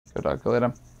Go dog, go let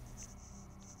him.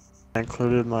 I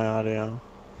included my audio.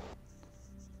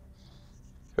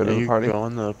 Go to the You party. go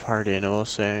in the party and it will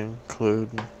say include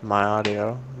my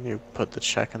audio. You put the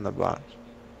check in the box.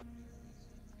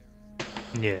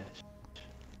 Yes.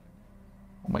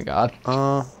 Oh my god.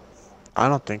 I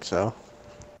don't think so.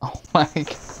 Oh my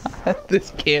god.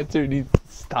 This cancer needs to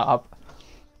stop.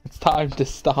 It's time to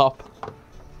stop.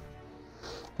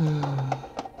 Don't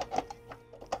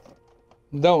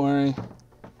worry.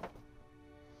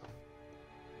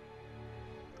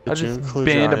 I Did you just include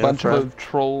your banned a audio, bunch Fred? of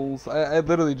trolls. I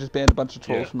literally just banned a bunch of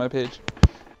trolls from my page.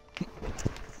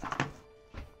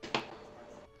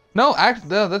 No, actually,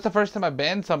 no, that's the first time I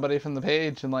banned somebody from the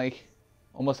page in like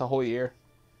almost a whole year.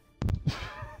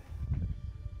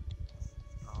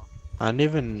 I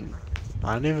didn't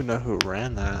even know who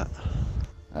ran that.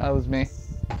 That was me.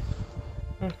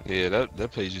 Yeah,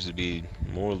 that page used to be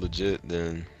more legit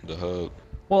than the hub.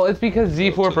 Well, it's because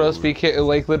Z4 Pro Totally. Speak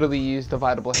like literally used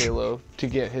Dividable Halo to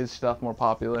get his stuff more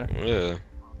popular. Yeah.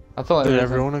 That's all. Did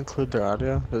everyone include their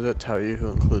audio? Does it tell you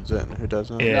who includes it and who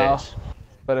doesn't? No,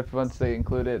 but if once they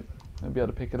include it, I'll be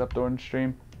able to pick it up during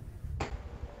stream.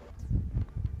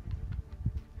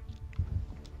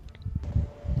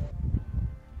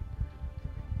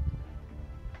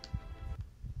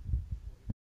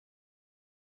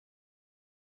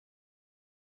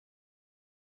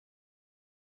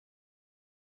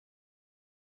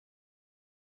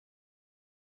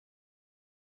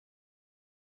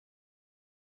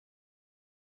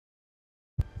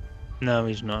 No,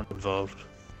 he's not involved.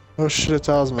 Oh shit, it's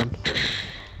Osman.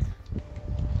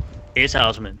 It's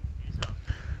Osman.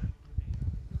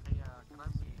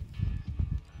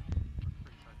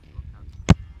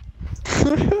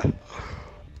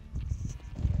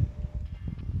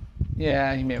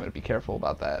 Yeah, you may want to be careful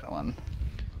about that one.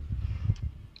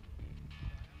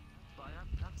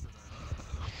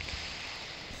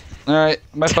 Alright,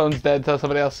 my phone's dead, so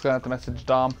somebody else is gonna have to message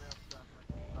Dom.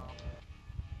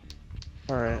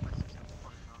 Alright.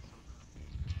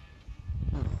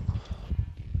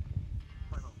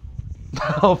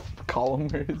 I'll call him,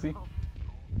 where is he?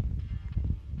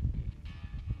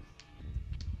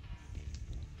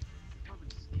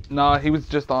 No, he was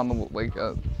just on like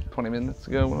 20 minutes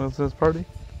ago when it was his party.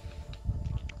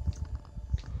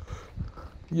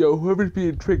 Yo, whoever's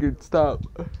being triggered, stop.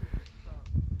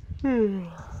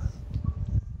 Oh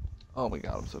my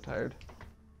god, I'm so tired.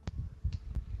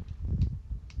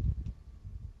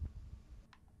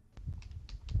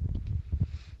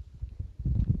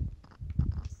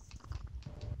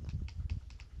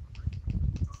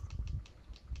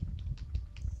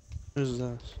 Who's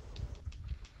this?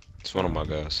 It's one of my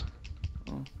guys.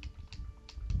 Oh.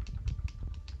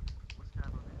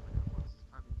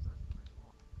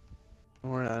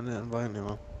 Don't worry, I didn't invite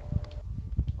anyone.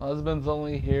 Husband's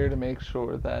only here to make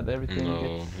sure that everything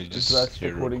No, he gets just addressed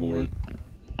here to accordingly. record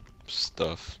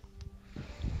stuff.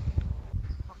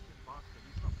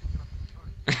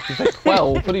 He's like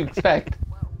 12, what do you expect?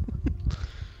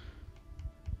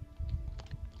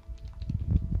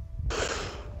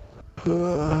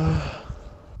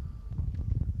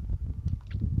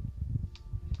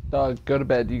 Dog, go to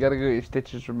bed. You gotta go get your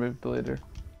stitches removed later.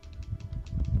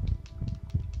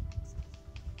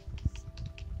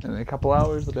 In a couple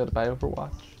hours, I'll be able to buy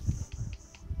Overwatch.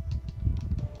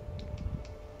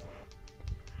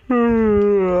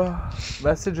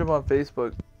 Message him on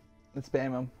Facebook and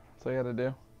spam him. That's all I gotta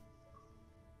do.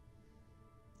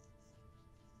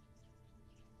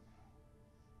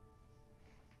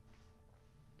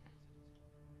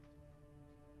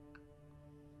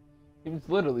 He was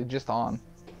literally just on.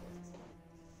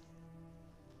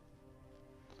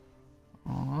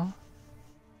 Aww.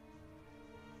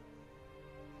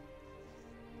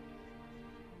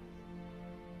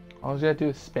 All you gotta do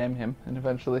is spam him, and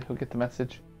eventually he'll get the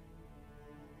message.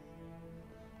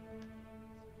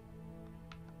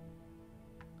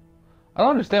 I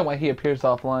don't understand why he appears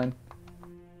offline.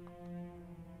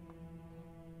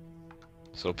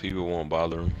 So people won't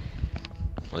bother him.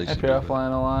 I appear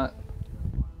offline a lot.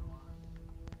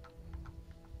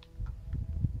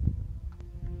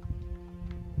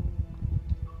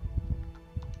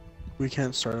 We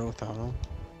can't start it without him.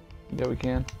 Yeah, we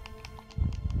can.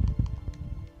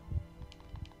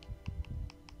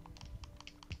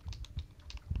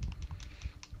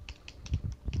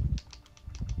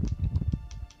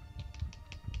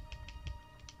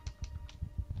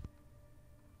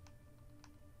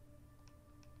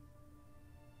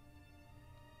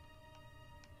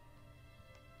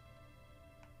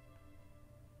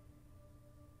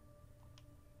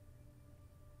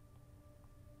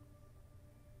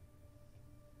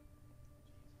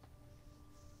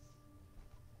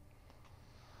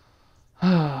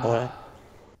 What?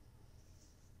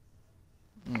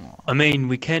 I mean,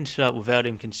 we can start without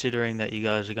him, considering that you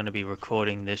guys are going to be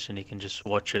recording this and he can just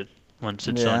watch it once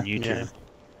it's Yeah. on YouTube.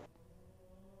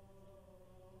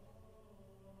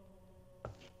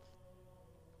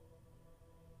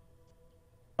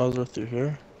 How's it through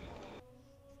here?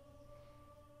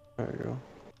 There you go.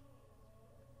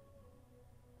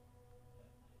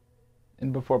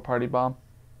 In before party bomb.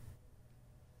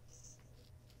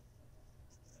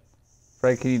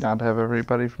 Frank, can you not have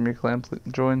everybody from your clan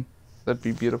join? That'd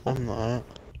be beautiful. I'm not.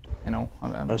 I know.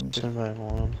 I'm Just just invite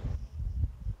one.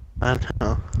 I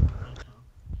know.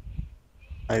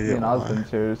 I me get and why.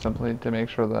 Osmond's here simply to make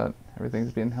sure that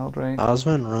everything's being held right.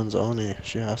 Osmond runs Oni.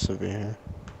 She has to be here.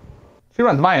 She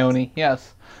runs my Oni,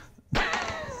 yes.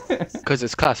 Because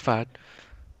it's classified.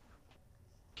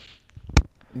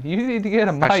 You need to get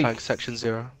a mic. Hashtag section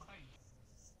 0.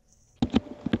 She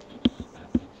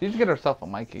needs to get herself a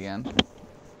mic again.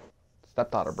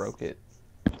 Stepdaughter broke it.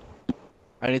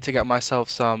 I need to get myself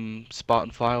some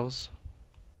Spartan files.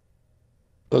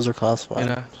 Those are classified.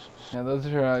 You know, Yeah, those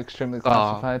are extremely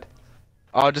classified.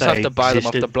 I'll just They have to buy them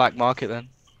off the existed. black market then.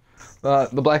 The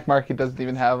black market doesn't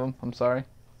even have them. I'm sorry.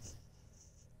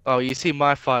 Oh, you see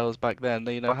my files back then.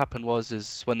 You know what happened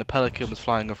is when the Pelican was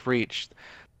flying off Reach,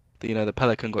 the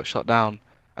Pelican got shot down,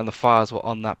 and the files were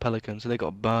on that Pelican, so they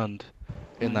got burned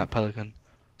in that Pelican.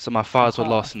 So my files were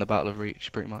lost in the Battle of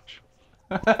Reach, pretty much.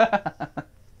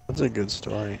 That's a good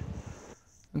story.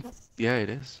 Yeah, it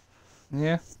is.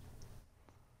 Yeah.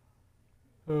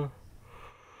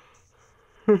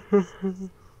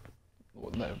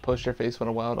 Post your face when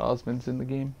a wild Osmond's in the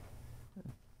game.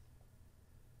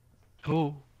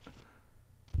 Ooh.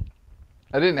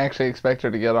 I didn't actually expect her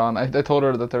to get on. I told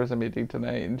her that there was a meeting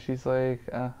tonight, and she's like,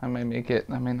 I may make it,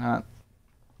 I may not.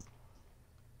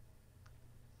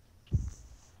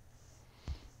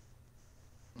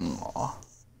 Aww.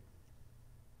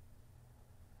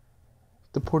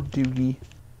 The poor Doogie.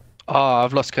 Oh,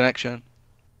 I've lost connection.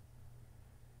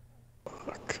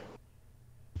 Fuck.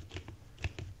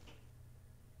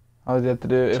 All you have to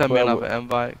do Send me another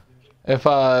invite. if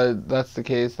that's the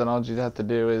case, then all you have to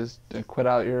do is quit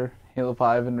out your Halo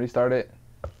 5 and restart it,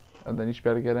 and then you should be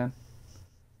able to get in.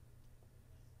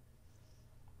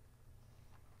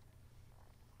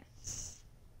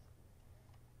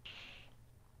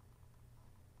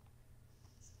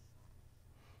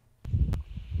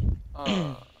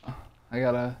 I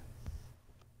gotta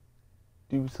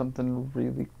do something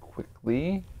really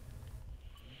quickly.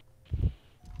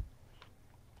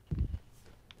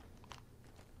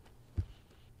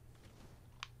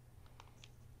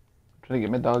 Try to get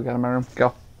my dog out of my room.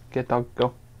 Go. Get dog,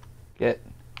 go. Get.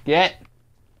 Get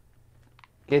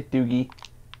Doogie.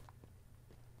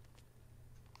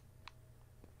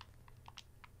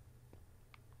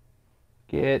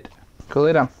 Get. Go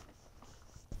lay down.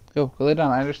 Go lay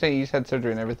down. I understand you just had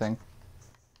surgery and everything.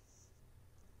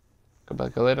 Go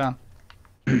back, go lay down.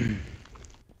 Alright,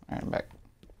 I'm back.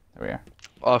 There we are.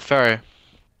 Oh, Ferry.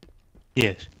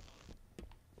 Yes.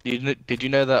 Did you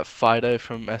know that Fido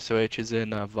from SOH is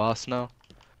in Vast now?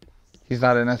 He's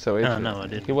not in SOH. Oh, no, I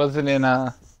didn't. He wasn't in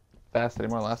Fast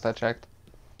anymore last I checked.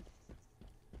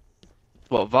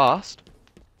 What, Vast?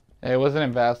 Yeah, he wasn't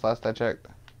in Vast last I checked.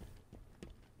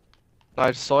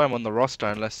 I saw him on the roster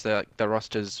unless the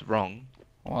roster's wrong.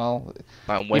 Well,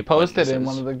 Like, he posted in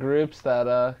one of the groups that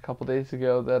a couple days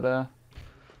ago that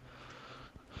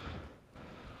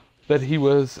he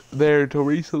was there until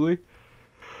recently.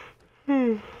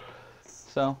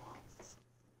 So.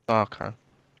 Okay.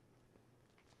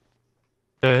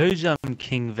 So who's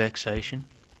King Vexation?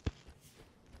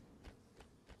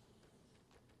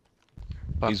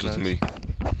 He's with me.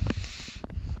 I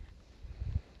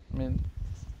mean,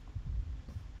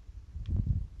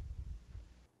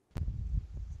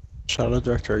 Shadow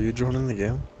Director, are you joining the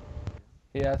game?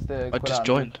 he has to. I quit just out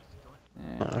joined.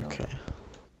 Yeah, Okay.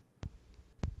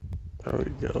 There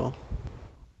we go.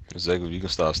 Exactly. You can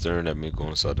stop staring at me. Go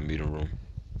inside the meeting room.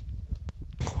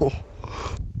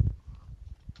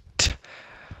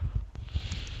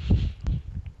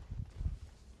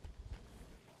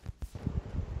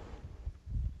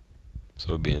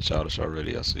 So being childish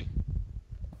already, I see.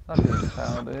 Not being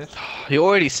childish. You're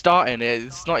already starting it.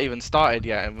 It's not even started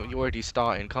yet, and you're already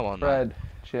starting. Come on, man. Fred,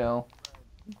 chill.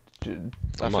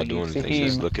 I'm not doing anything.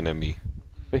 He's just looking at me.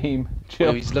 Fahim, Well,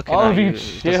 chill. he's looking All at of you, It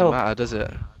doesn't chill. matter, does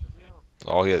it?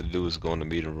 All he had to do was go in the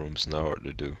meeting room. It's not hard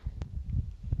to do.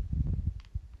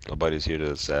 Nobody's here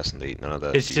to assassinate. None of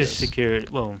that. It's just BS. security.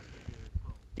 Well,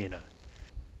 you know.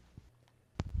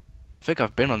 I think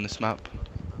I've been on this map.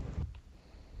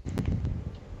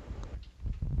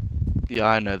 Yeah,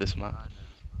 I know this map.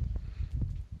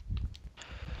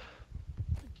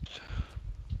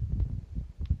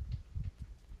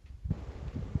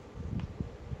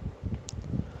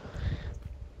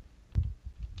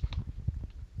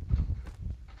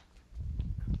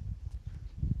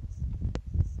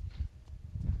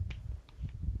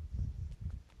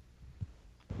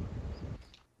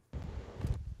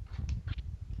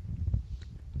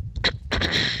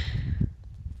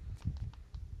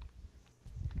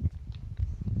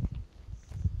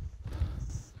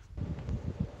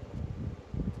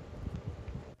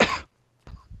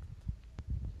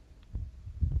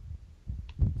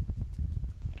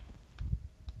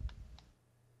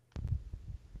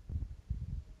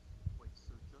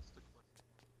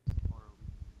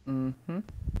 Mm-hmm.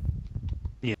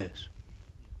 Yes.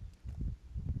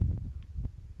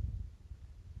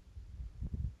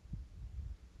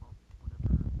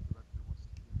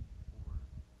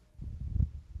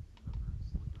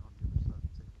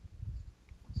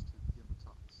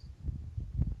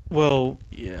 Well,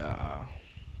 Yeah.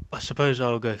 I suppose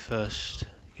I'll go first,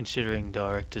 considering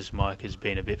Director's mic has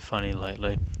been a bit funny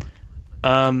lately.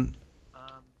 Um,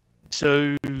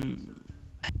 so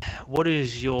what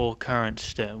is your current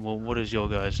Well, what is your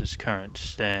guys' current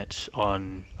stance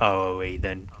on RoE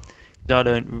then? 'Cause I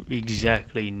don't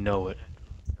exactly know it.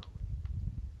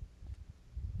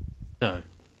 So,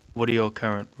 what are your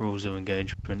current rules of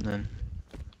engagement then?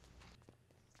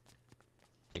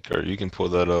 Kurt, you can pull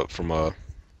that up from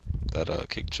that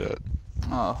kick chat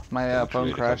Oh, my that we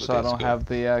phone created a couple crashed, of so I days don't ago. have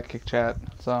the kick chat.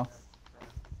 So,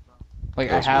 like,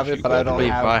 I Elsewhere, have if it, you but I grab I it don't up.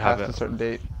 believe have I have past a it. certain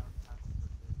date.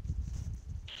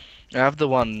 I have the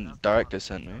one director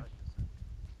sent me,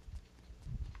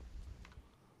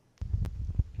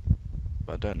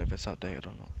 but I don't know if it's outdated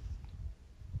or not.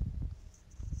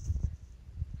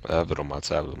 I have it on my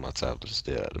tablet. My tablet is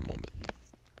dead at the moment.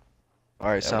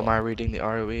 Alright, Yeah, so am well, I reading the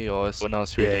ROE or is someone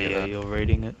else Yeah, reading it yeah, then? you're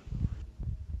reading it.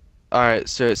 Alright,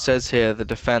 so it says here the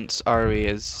defense ROE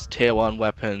is tier 1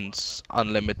 weapons,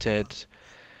 unlimited,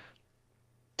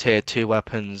 tier 2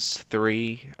 weapons,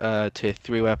 3, tier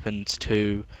 3 weapons,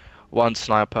 2, 1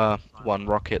 sniper, 1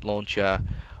 rocket launcher,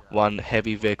 1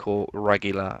 heavy vehicle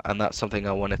regular, and that's something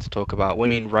I wanted to talk about.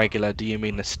 When you mean regular, do you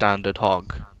mean the standard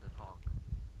hog?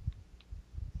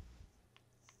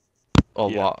 Or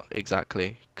Yeah, what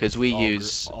exactly? Because we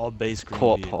use all base green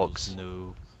corp vehicles. hogs.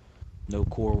 No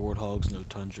core warthogs, no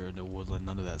tundra, no woodland,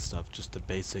 none of that stuff. Just the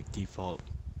basic default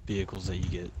vehicles that you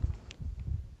get.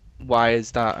 Why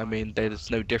is that? I mean,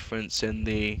 there's no difference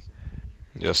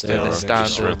Yes, They they in the all are. have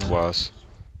Just extra standard. strength armor. wise,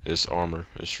 it's armor.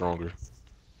 It's stronger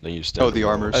than your Oh, standard the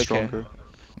armor is logs. Okay. stronger.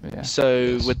 yeah. So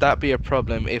Yes. would that be a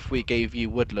problem if we gave you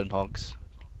woodland hogs?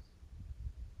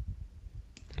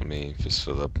 I mean, if it's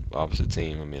for the opposite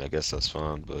team, I mean, I guess that's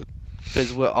fine. But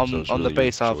Because we're so it's on the really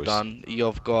your base I've choice. done,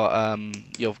 you've got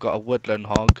a woodland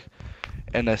hog.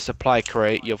 In a supply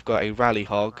crate, you've got a rally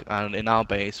hog, and in our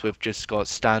base, we've just got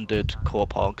standard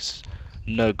corp hogs,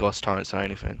 no ghost turrets or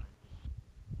anything.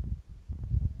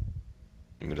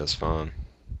 I mean, that's fine.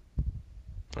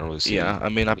 I don't really Yeah, see I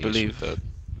mean, I any issue with believe. that.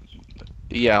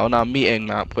 Yeah, on our meeting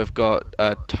map, we've got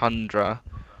a tundra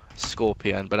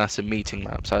scorpion, but that's a meeting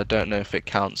map, so I don't know if it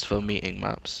counts for meeting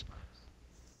maps.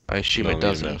 I assume No, it meter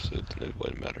doesn't. maps, it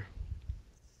wouldn't matter.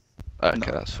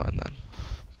 Okay, No. that's fine then.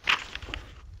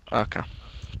 Okay.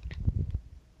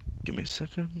 Give me a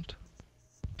second.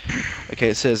 Okay,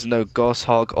 it says no ghost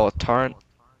hog or turret.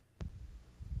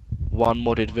 1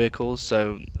 modded vehicles,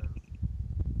 so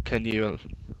can you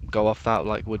go off that?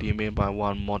 Like, what do you mean by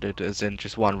 1 modded? As in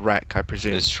just 1 wreck, I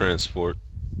presume. It's transport.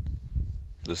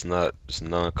 It's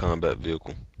non-combat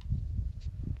vehicle.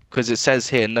 Because it says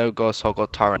here no ghost hog or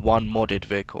turret, 1 modded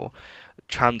vehicle.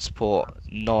 Transport,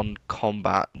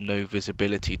 non-combat, no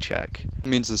visibility check. It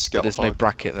means the But scout there's no hog.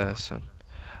 bracket there, so.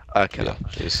 Okay Yeah, then.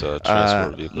 it's a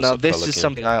transport vehicle. It's Now a this is Pelican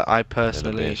something I and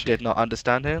a personally Banshee. did not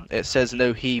understand here. It says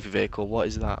no heave vehicle. What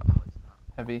is that?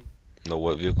 Heavy. No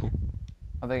what vehicle?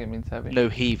 I think it means heavy. No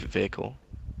heave vehicle.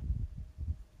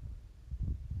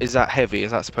 Is that heavy?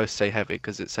 Is that supposed to say heavy?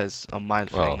 Because it says on my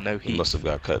Oh, thing no it must have heave.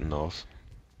 got cutting off.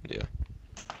 Yeah.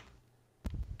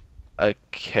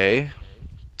 Okay.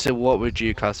 So what would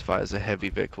you classify as a heavy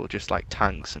vehicle? Just like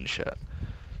tanks and shit.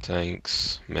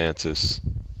 Tanks, Mantis.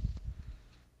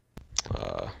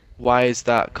 Why is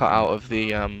that cut out of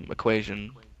the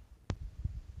equation?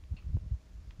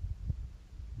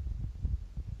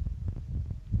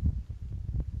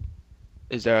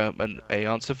 Is there a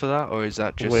answer for that, or is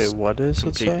that Wait, just what does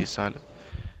it completely say? silent?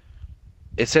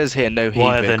 It says here no heave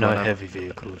Why are there vehicle. no Now, heavy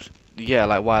vehicles? yeah,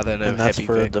 like why are there no And that's heavy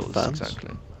for vehicles defense?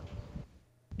 exactly?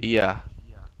 Yeah.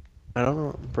 I don't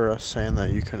remember us saying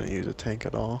that you couldn't use a tank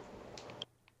at all.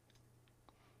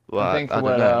 Well, I think I don't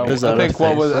what know. Is I that a think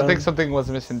what thing, was I think though? something was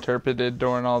misinterpreted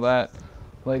during all that.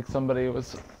 Like somebody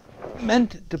was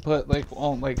meant to put like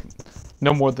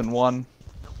no more than one.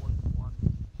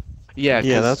 Yeah,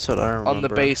 Yeah, 'cause that's what I remember. on the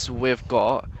base we've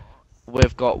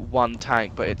got 1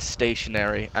 tank, but it's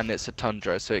stationary and it's a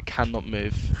tundra, so it cannot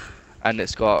move, and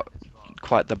it's got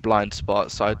quite the blind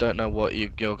spot. So I don't know what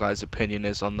your guys' opinion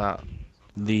is on that.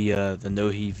 The no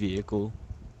heave vehicle,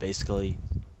 basically,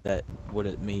 that what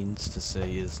it means to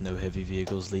say is no heavy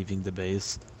vehicles leaving the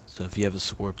base. So if you have a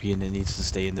Scorpion, it needs to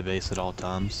stay in the base at all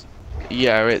times.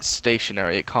 Yeah, it's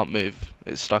stationary. It can't move.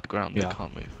 It's stuck ground. It Yeah.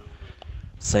 can't move.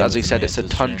 Same As with he the said, it's a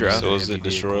Mantis for any tundra. other So is heavy it vehicle.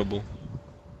 destroyable?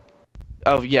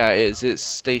 Oh yeah, it is. It's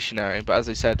stationary, but as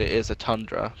I said, it is a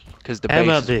tundra because the How base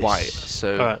about is white. this?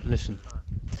 So Alright, listen.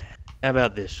 How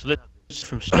about this? Let's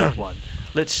from step one.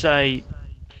 Let's say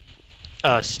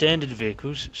standard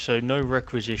vehicles, so no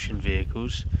requisition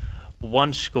vehicles,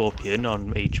 one Scorpion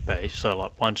on each base, so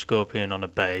like one Scorpion on a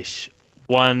base,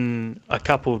 a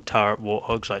couple turret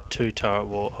Warthogs, like two turret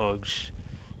Warthogs,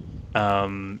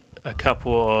 a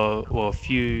couple or a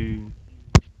few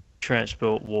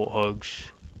transport Warthogs,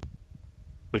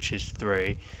 which is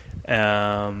three.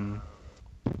 Um,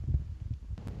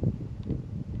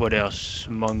 what else?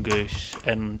 Mongoose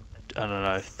and I don't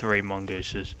know, three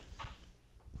mongooses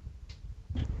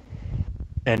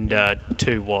and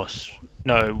two wasps.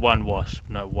 No, one wasp.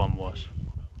 No, one wasp.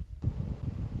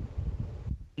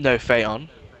 no Phaeton.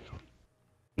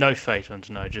 No phaetons,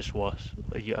 no, just wasps.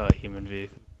 Human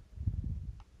vehicle.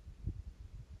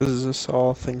 Is this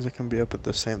all things that can be up at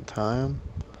the same time?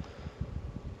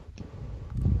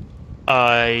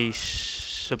 I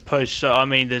suppose so. I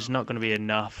mean, there's not going to be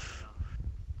enough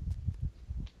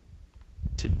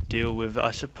to deal with.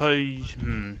 I suppose.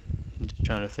 I'm just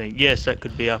trying to think. Yes, that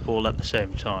could be up all at the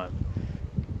same time.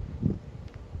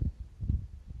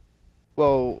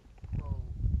 Well,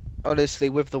 honestly,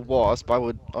 with the Wasp, I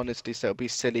would honestly say it would be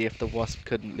silly if the Wasp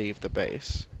couldn't leave the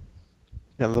base.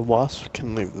 Yeah, the wasp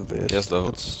can leave the base. Yes, though.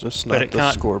 It's just But not it the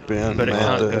can't- scorpion but it and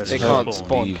can't go to They the can't spawn.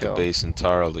 spawn leave the kill. base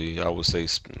entirely. I would say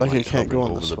Like, it can't go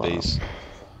hovering in the over spawn. base.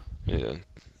 Yeah.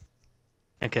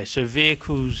 Okay, so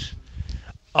vehicles.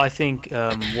 I think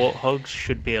warthogs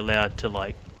should be allowed to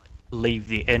like leave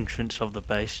the entrance of the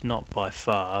base, not by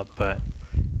far, but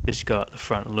just go at the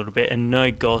front a little bit, and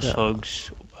no Gauss Yeah. hogs,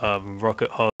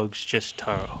 rocket hogs, just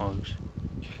turret hogs.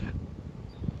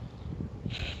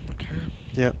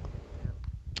 Yep.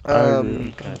 I agree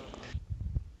with Okay.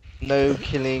 No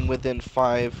killing within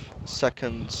 5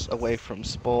 seconds away from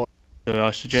spawn. So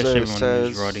I suggest So it everyone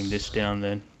is writing this down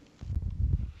then.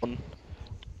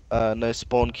 No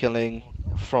spawn killing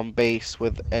from base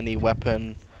with any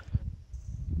weapon.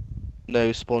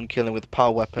 No spawn killing with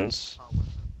power weapons,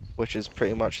 which is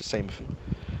pretty much the same.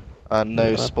 And no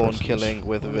Yeah, that spawn person's killing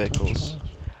with way too vehicles. fast.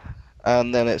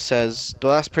 And then it says,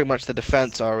 well, that's pretty much the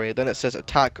defense RE. Then it says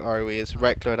attack RE is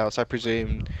rec loadouts. I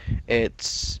presume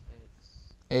it's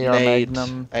AR nade,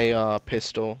 Magnum. AR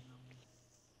pistol,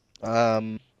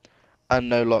 and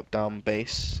no lockdown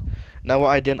base. Now, what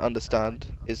I didn't understand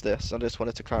is this. I just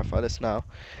wanted to clarify this now.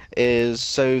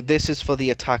 So this is for the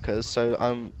attackers. So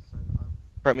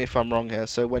correct me if I'm wrong here.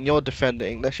 So when you're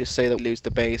defending, let's just say that we lose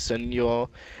the base and you're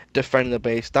defending the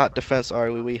base, that defense RE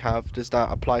we have, does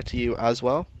that apply to you as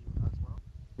well?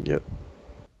 Yep.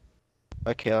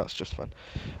 Okay, that's just fine.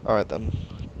 Alright then.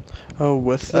 Oh,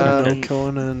 with the no Um,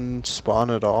 killing and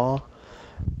spawn at all,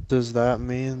 does that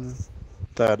mean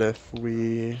that if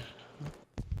we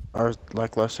are,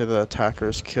 like, let's say the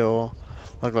attackers kill,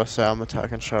 like, let's say I'm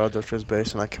attacking Shadow Drifter's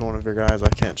base and I kill one of your guys, I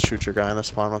can't shoot your guy in the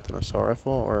spawn with an assault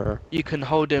rifle, or? You can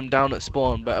hold him down at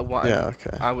spawn, but Yeah,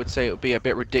 okay. I would say it would be a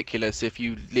bit ridiculous if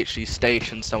you literally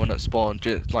station someone at spawn,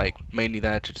 just like mainly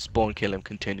there to just spawn kill him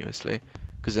continuously,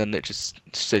 because then it's just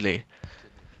silly.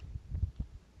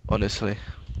 Honestly.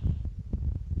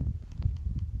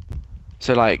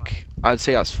 So like, I'd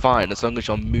say that's fine as long as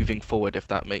you're moving forward, if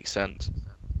that makes sense.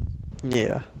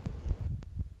 Yeah.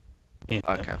 Yeah.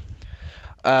 Okay.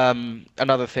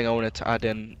 Another thing I wanted to add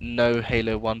in: no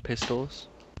Halo 1 pistols.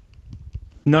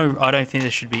 No, I don't think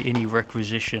there should be any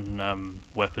requisition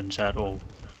weapons at all.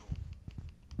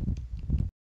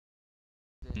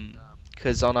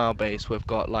 Because on our base we've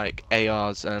got like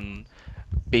ARs and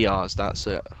BRs. That's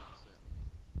it.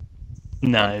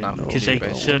 No, No, because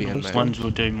no, certain no. ones will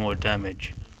do more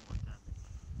damage.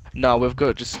 No, we've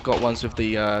just got ones with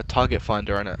the target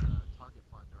finder in it.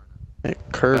 Hey,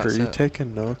 Kurt, That's are you it.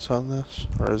 taking notes on this,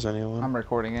 or is anyone? I'm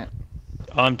recording it.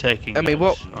 I'm taking I mean,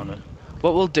 notes on it.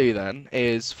 What we'll do then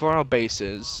is for our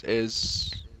bases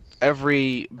is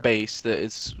every base that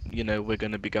is we're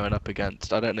going to be going up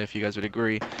against. I don't know if you guys would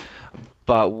agree,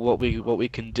 but what we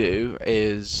can do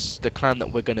is the clan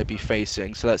that we're going to be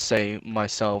facing. So let's say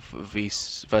myself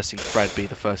versus Fred be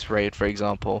the first raid, for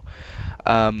example.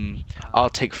 I'll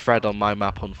take Fred on my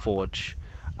map on Forge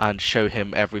and show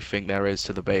him everything there is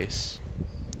to the base.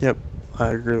 Yep, I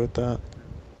agree with that.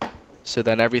 So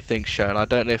then everything's shown. I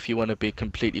don't know if you want to be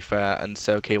completely fair and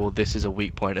say, okay, well, this is a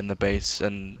weak point in the base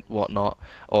and whatnot,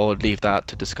 or leave that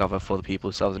to discover for the people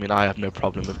themselves. I mean, I have no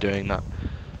problem with doing that.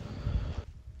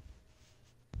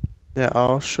 Yeah,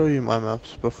 I'll show you my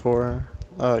maps before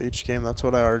each game. That's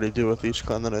what I already do with each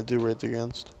clan that I do raids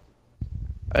against.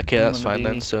 Okay, I'm that's gonna fine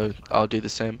then, be- so I'll do the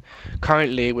same.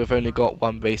 Currently, we've only got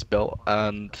one base built,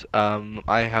 and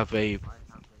I have a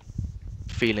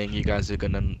feeling you guys are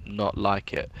gonna not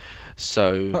like it.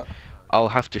 So Huh. I'll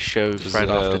have to show Does Fred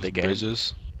it after have the game.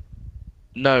 bridges?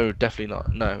 No, definitely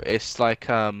not. No, it's like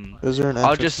Is there an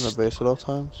I'll entrance in the just base at all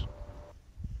times?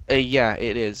 yeah,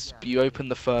 it is. You open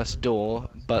the first door,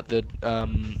 but the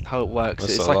how it works,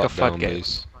 That's a it's like a lockdown floodgate.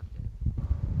 base.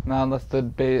 Not unless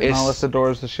the door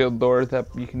is the shield door that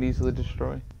you can easily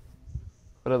destroy.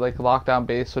 But like a lockdown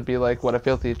base would be like what a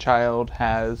filthy child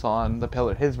has on the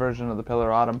pillar, his version of the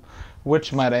Pillar Autumn,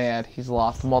 which might I add, he's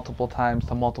lost multiple times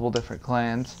to multiple different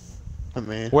clans. I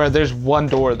mean, Where there's one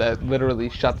door that literally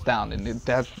shuts down and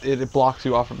it blocks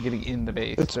you off from getting in the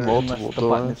base. it's unless multiple the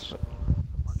button doors. is.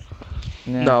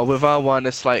 Yeah. No, with our one,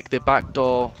 it's like the back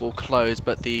door will close,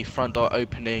 but the front door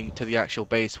opening to the actual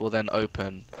base will then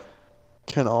open.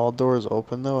 Can all doors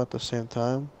open though at the same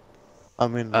time? I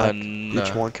mean, like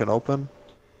each No. one can open.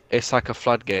 It's like a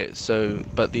floodgate. So,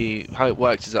 but the how it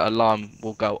works is that alarm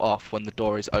will go off when the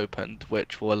door is opened,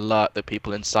 which will alert the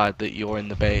people inside that you're in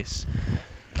the base.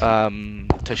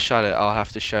 To shut it, I'll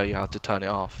have to show you how to turn it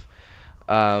off.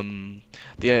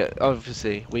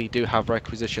 Obviously we do have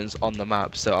requisitions on the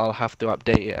map, so I'll have to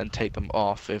update it and take them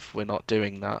off if we're not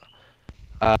doing that.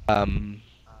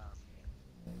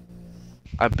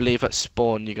 I believe at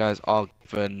spawn you guys are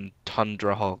given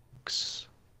tundra hogs.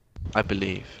 I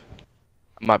believe.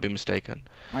 I might be mistaken.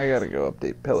 I gotta go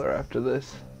update Pillar after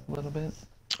this a little bit.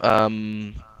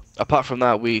 Apart from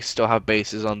that, we still have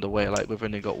bases underway. Like we've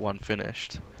only got one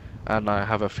finished, and I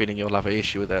have a feeling you'll have an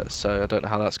issue with it. So I don't know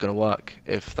how that's going to work.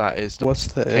 If that is the What's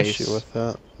the case. issue with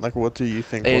that? Like, what do you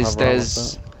think will have wrong with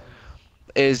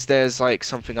that? There's like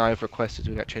something I've requested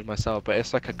to get changed myself, but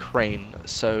it's like a crane.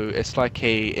 So it's like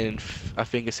I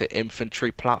think it's an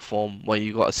infantry platform where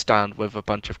you got to stand with a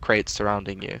bunch of crates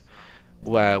surrounding you.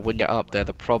 Where when you're up there,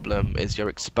 the problem is you're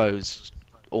exposed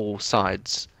all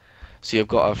sides. So you've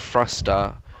got a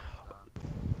thruster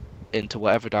into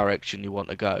whatever direction you want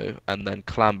to go and then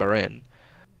clamber in.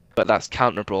 But that's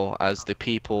counterable, as the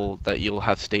people that you'll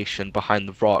have stationed behind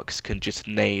the rocks can just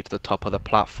nade the top of the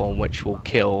platform, which will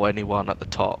kill anyone at the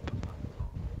top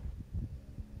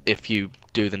if you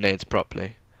do the nades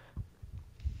properly.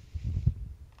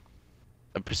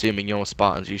 And presuming you're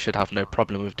Spartans, you should have no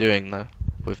problem with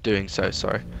doing so,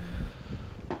 sorry.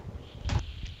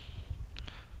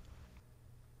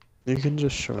 You can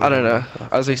just show me. I don't know.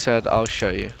 As I said, I'll show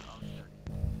you.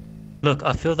 Look,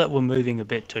 I feel that we're moving a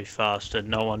bit too fast and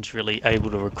no one's really able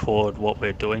to record what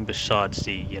we're doing besides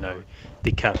the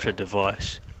capture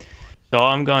device. So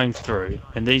I'm going through,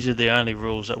 and these are the only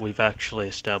rules that we've actually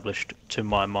established to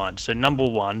my mind. So number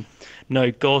 1,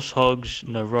 no Gauss hogs,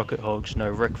 no rocket hogs, no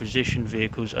requisition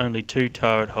vehicles, only 2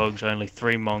 turret hogs, only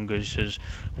 3 mongooses,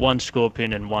 1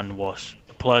 scorpion and 1 wasp.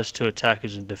 Applies to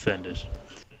attackers and defenders.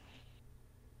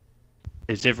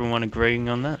 Is everyone agreeing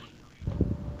on that?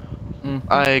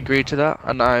 I agree to that,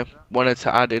 and I wanted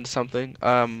to add in something.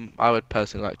 I would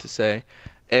personally like to say,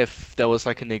 if there was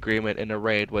like an agreement in a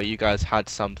raid where you guys had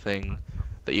something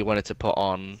that you wanted to put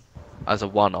on as a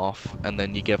one-off, and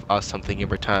then you give us something in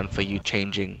return for you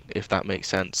changing, if that makes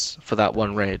sense, for that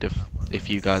one raid, if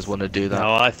you guys want to do that.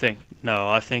 No,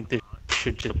 I think this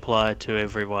should just apply to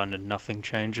everyone and nothing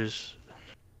changes.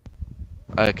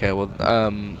 Okay, well,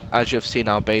 as you've seen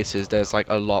our bases, there's like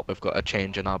a lot we've got to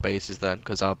change in our bases then,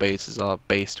 because our bases are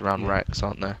based around Rex,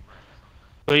 aren't they?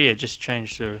 Well, yeah, just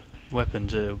change the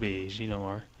weapons, it'll be easy, don't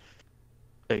worry.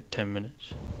 Take 10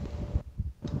 minutes.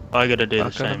 I gotta do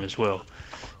the same as well.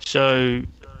 So,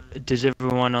 does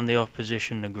everyone on the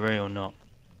opposition agree or not?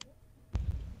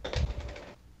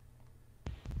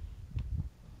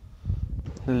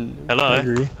 Hello? I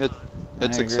agree. It's I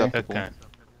agree. acceptable. Okay.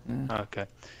 Yeah. Okay.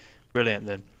 Brilliant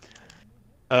then.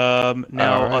 Now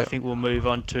I Alright. think we'll move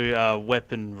on to our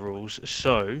weapon rules.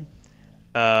 So,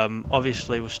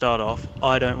 obviously we'll start off.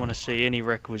 I don't want to see any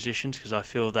requisitions because I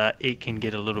feel that it can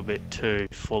get a little bit too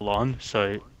full on.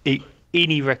 So,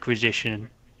 any requisition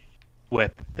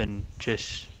weapon,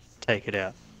 just take it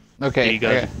out. Do Okay. you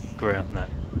guys agree on that?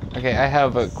 Okay, I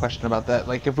have a question about that.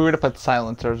 Like, if we were to put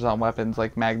silencers on weapons,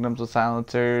 like magnums with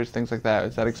silencers, things like that,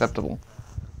 is that acceptable?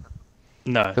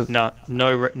 No, 'Cause-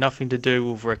 nothing to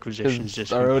do with requisitions. Because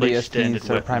Just our complete ODSTs standard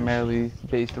are weapons. primarily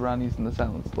based around using the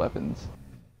silenced weapons.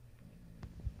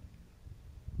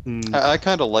 Mm, I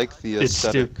kind of like the It's still-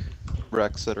 aesthetic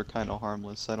wrecks that are kind of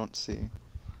harmless. I don't see.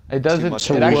 It doesn't. much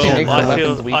It actually Well, makes the I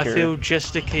weapons feel, weaker. I feel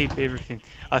just to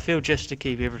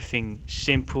keep everything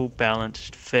simple,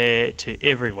 balanced, fair to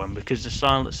everyone. Because the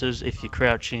silencers, if you're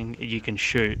crouching, you can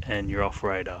shoot and you're off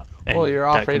radar. And Well, you're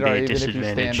that off can be radar a even if you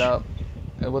disadvantage. stand up.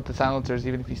 With the silencers,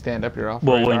 even if you stand up, you're off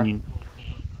Well, radar. when you,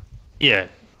 yeah,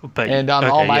 but And on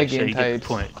okay, all my yeah, so game you get the types,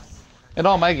 point. In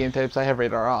all my game types, I have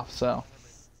radar off, so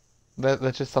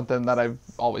that's just something that I've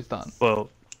always done. Well,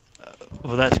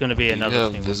 that's going to be Do you another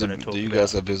have thing we're going to talk do you about.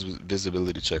 guys have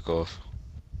visibility check off?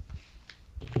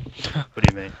 What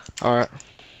do you mean? Alright.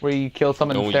 Where you kill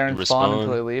someone Know and when stare you and spawn until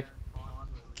respawn? they leave.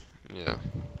 Yeah.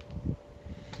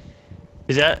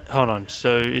 Is that, hold on,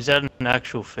 so is that an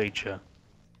actual feature?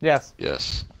 Yes.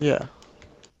 Yes. Yeah.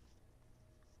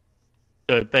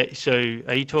 So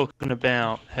are you talking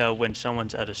about how when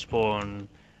someone's at a spawn,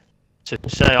 so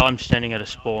say I'm standing at a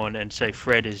spawn and say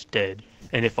Fred is dead,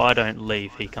 and if I don't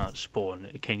leave, he can't spawn.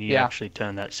 Can you Yeah. actually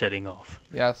turn that setting off?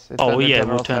 Yes. It's Oh under yeah,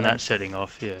 general we'll turn that settings. setting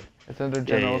off. Yeah. It's under Yeah,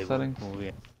 general yeah, settings.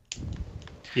 We'll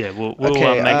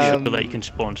Okay, make sure that you can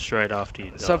spawn straight after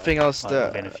you die. Something else like,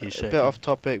 that within a few a seconds. bit off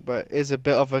topic, but is a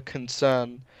bit of a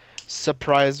concern.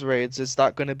 Surprise raids, is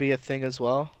that going to be a thing as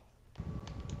well?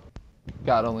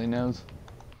 God only knows.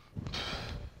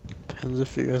 Depends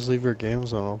if you guys leave your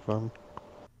games open.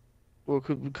 Well,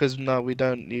 because no, we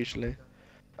don't usually.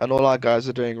 And all our guys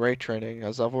are doing raid training,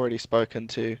 as I've already spoken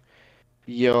to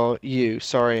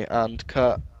and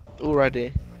Kurt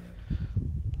already.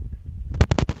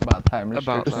 About time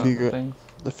About restrictions that. and things.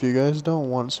 If you guys don't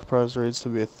want surprise raids to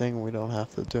be a thing, we don't have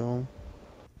to do them.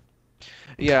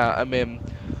 Yeah, I mean,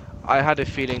 I had a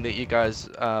feeling that you guys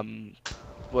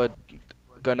were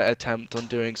gonna attempt on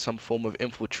doing some form of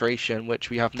infiltration, which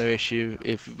we have no issue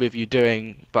with you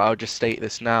doing. But I'll just state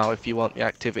this now: if you want the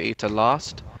activity to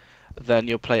last, then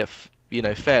you'll play it,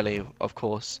 fairly, of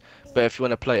course. But if you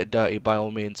want to play it dirty, by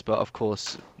all means. But of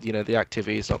course, the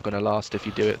activity is not gonna last if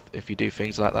you do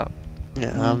things like that.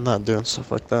 Yeah, I'm not doing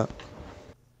stuff like that.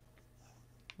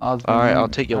 Alright, I'll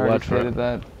take your word for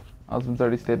it. Osmond's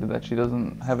already stated that she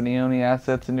doesn't have any Oni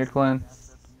assets in your clan.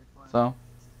 So,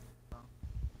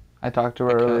 I talked to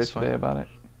her Okay, earlier that's fine. today about it.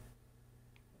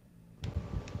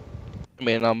 I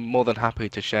mean, I'm more than happy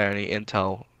to share any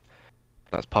intel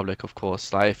that's public, of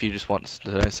course. Like, if you just want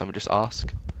to know something, just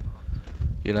ask.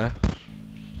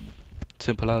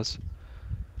 Simple as.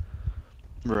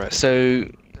 Right. So,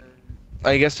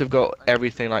 I guess we've got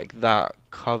everything like that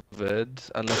covered,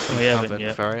 unless We we haven't haven't,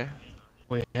 yet. Ferry.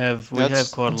 We have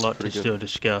That's quite a pretty lot to good. still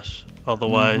discuss.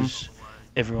 Otherwise,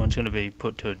 everyone's going to be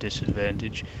put to a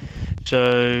disadvantage.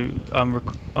 So I'm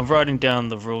writing down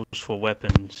the rules for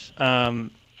weapons. So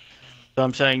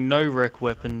I'm saying no rec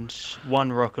weapons,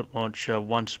 1 rocket launcher,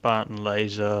 1 Spartan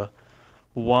laser,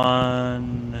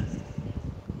 1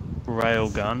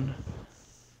 railgun.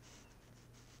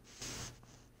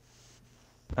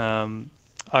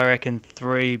 I reckon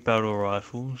 3 battle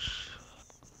rifles.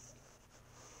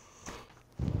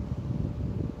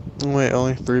 Wait,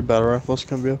 only 3 battle rifles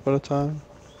can be up at a time?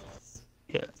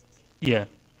 Yeah.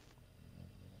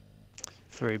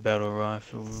 3 battle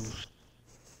rifles.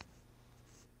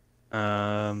 2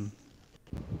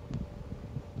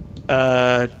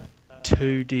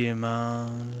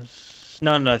 DMRs.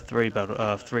 No, 3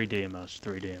 DMRs.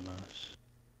 3 DMRs.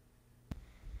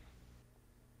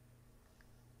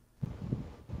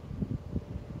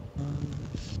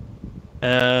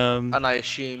 And I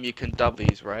assume you can dub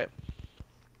these, right?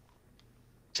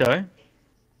 Sorry?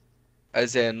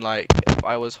 As in, like, if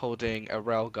I was holding a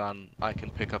railgun, I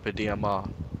can pick up a DMR.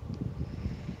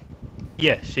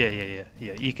 Yes, yeah.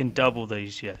 You can double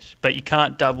these, yes, but you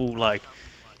can't double The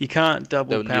power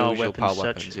usual weapons power such.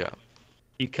 weapons, yeah.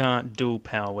 You can't dual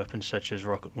power weapons such as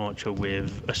rocket launcher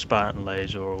with a Spartan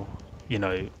laser or,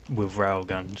 with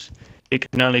railguns. It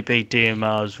can only be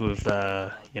DMRs with,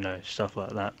 stuff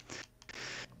like that.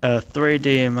 3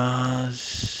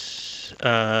 DMRs,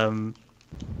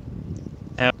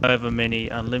 however many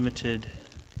unlimited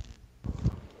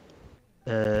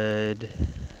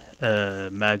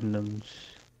magnums.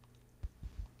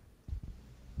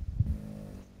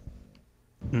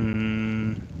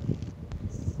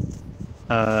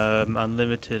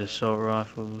 Unlimited assault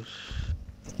rifles.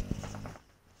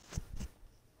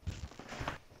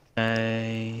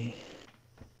 Write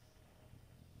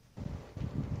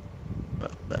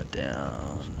that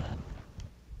down.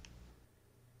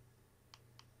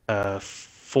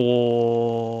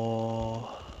 4.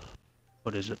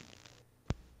 What is it?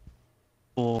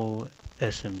 4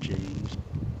 SMGs.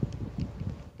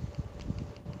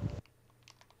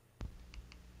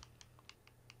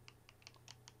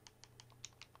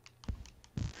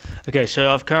 Okay,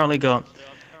 so I've currently got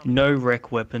no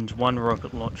rec weapons, 1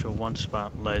 rocket launcher, 1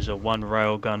 Spartan laser, 1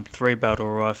 railgun, 3 battle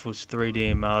rifles, 3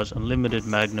 DMRs, unlimited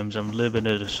magnums,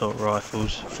 unlimited assault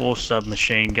rifles, 4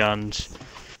 submachine guns.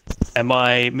 Am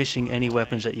I missing any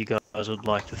weapons that you guys would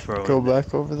like to throw Go in there?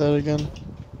 back over that again.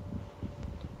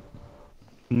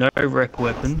 No rec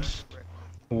weapons,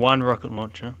 1 rocket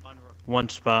launcher, 1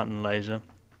 Spartan laser,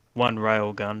 1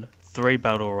 railgun, 3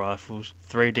 battle rifles,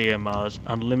 3 DMRs,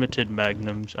 unlimited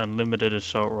magnums, unlimited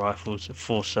assault rifles,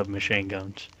 4 submachine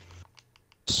guns.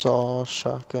 Saw,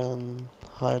 shotgun,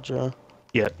 Hydra.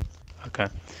 Yep. Okay.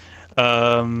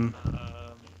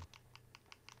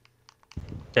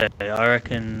 Yeah, I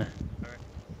reckon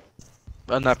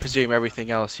And I presume everything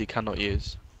else you cannot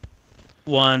use.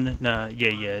 one. No,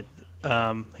 yeah.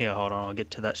 Here, hold on. I'll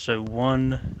get to that. So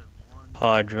 1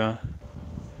 Hydra.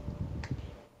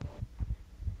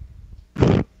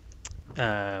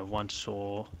 1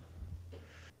 saw.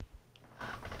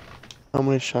 How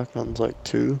many shotguns? Like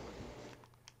 2?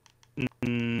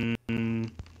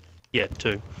 Yeah,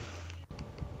 2.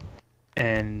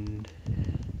 And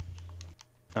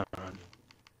hold on.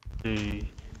 2.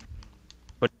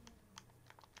 What?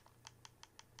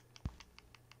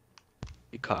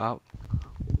 You cut out.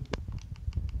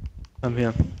 I'm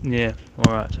here. Yeah.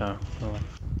 All right.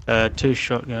 So, 2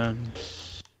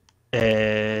 shotguns,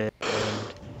 and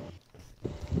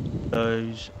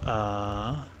those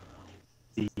are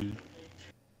the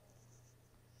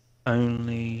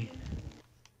only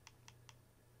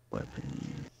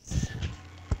weapons.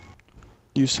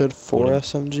 You said 4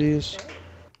 SMGs?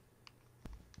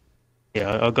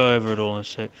 Yeah, I'll go over it all in a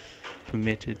sec.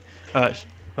 Permitted. Come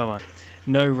on.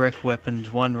 No rec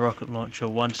weapons, 1 rocket launcher,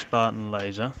 1 Spartan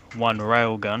laser, 1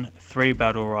 railgun, 3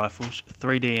 battle rifles,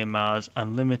 3 DMRs,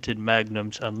 unlimited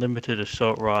magnums, unlimited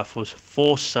assault rifles,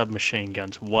 4 submachine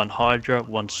guns, 1 Hydra,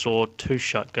 1 sword, 2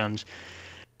 shotguns,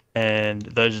 and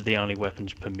those are the only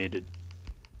weapons permitted.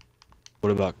 What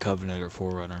about Covenant or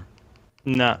Forerunner?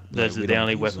 Nah, those We are the don't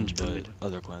only use weapons them, but permitted.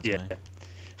 Other clans Yeah.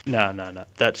 may. No.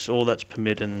 That's all that's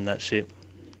permitted, and that's it.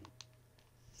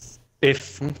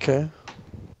 If Okay.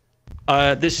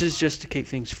 this is just to keep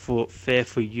things fair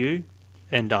for you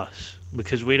and us,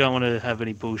 because we don't want to have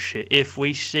any bullshit. If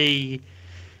we see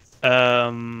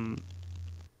anything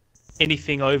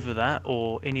over that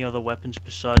or any other weapons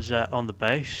besides that on the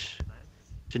base,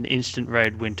 it's an instant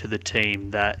raid win to the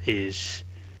team that is,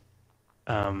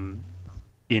 not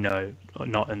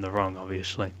in the wrong,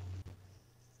 obviously.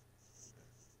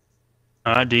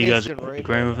 Alright, do you guys Instant raid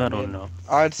agree win, with that I or mean, not?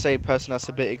 I'd say personally that's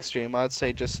a bit extreme. I'd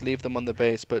say just leave them on the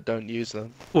base, but don't use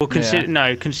them. Well,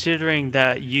 considering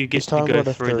that you get He's to talking go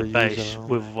about if through the they're using base them.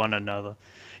 with one another.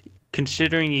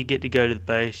 Considering you get to go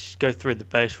through the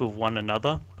base with one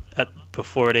another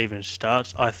before it even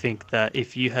starts, I think that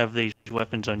if you have these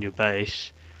weapons on your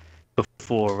base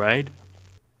before a raid,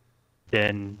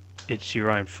 then it's your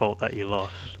own fault that you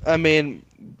lost. I mean,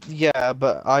 yeah,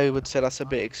 but I would say that's a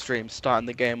bit extreme, starting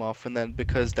the game off and then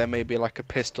because there may be like a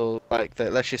pistol, like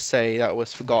that, let's just say that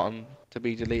was forgotten to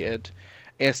be deleted,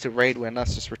 instant raid win,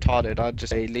 that's just retarded. I'd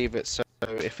just say leave it so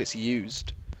if it's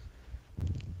used.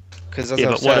 Because as Yeah,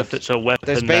 I've but what said, if it's a weapon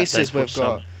there's that bases they put we've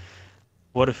got.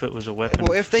 What if it was a weapon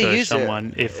Well, if they so use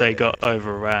someone, if they got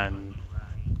overran?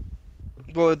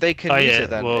 Well, they can Oh, use yeah, it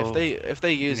then. well, if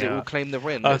they use it, yeah. we'll claim the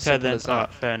win. Okay, As simple then, as that.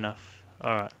 alright, fair enough.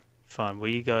 Alright, fine. Well,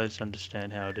 you guys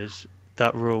understand how it is.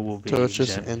 That rule will be So it's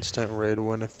just exempt. instant raid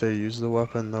win if they use the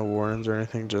weapon, no warnings or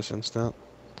anything, just instant?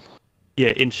 Yeah,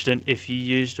 instant. If you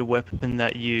used a weapon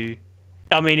that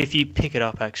if you pick it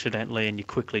up accidentally and you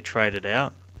quickly trade it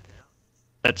out,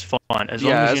 that's fine. As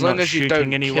long as you're not you shooting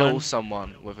don't anyone, kill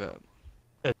someone with it.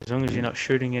 as long as you're not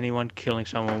shooting anyone, killing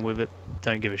someone with it,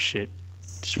 don't give a shit.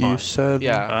 It's You fine. said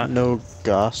Yeah. no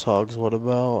Gauss hogs. What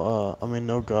about,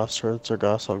 no Gauss turrets or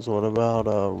Gauss hogs. What about,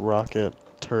 rocket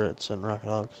turrets and rocket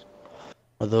hogs?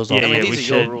 Are those Yeah, all I mean, yeah, these we are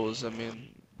said- your rules. I mean,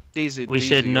 these are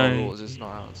said your no- rules. It's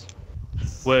not ours.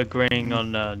 We're agreeing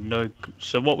on no.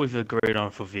 So what we've agreed on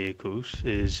for vehicles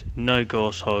is no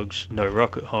Gauss hogs, no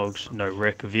rocket hogs, no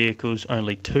wreck vehicles,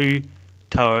 only 2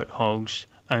 turret hogs,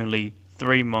 only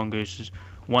 3 mongooses,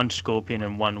 1 scorpion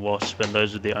and 1 wasp, and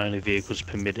those are the only vehicles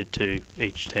permitted to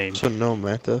each team. So no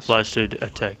mantis? Applies to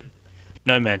attack.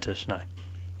 No mantis, no.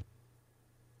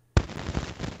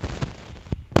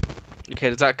 Okay,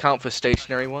 does that count for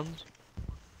stationary ones?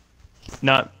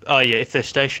 No. Oh yeah, if they're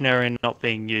stationary and not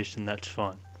being used, then that's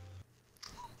fine.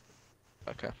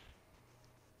 Okay.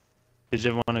 Does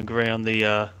everyone agree on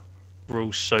the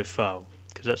rules so far?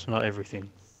 Because that's not everything.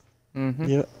 Mm-hmm.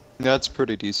 Yeah. That's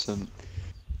pretty decent.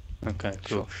 Okay,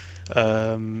 cool.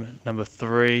 Number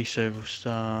 3, so we'll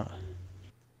start.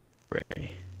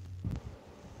 Ready.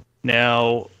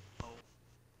 Now,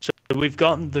 so we've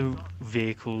gotten the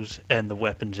vehicles and the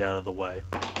weapons out of the way.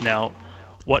 Now,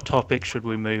 what topic should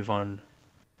we move on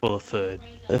for the third?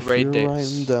 If Raid you're dates.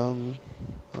 writing down...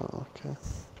 Oh, okay.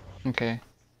 Okay.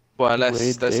 Well, unless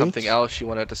Raid there's something dates? else you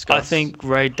want to discuss. I think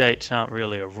raid dates aren't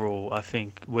really a rule. I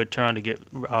think we're trying to get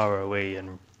RoE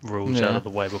and rules out Yeah. of the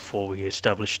way before we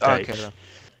establish dates. Okay, then.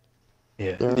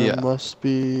 Yeah. There must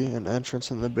be an entrance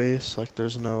in the base. Like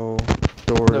there's no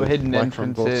door. No hidden like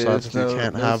from both sides. entrances. You No,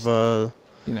 can't no have a.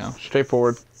 You know,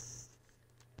 straightforward.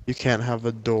 You can't have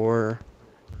a door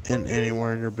in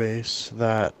anywhere in your base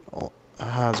that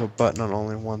has a button on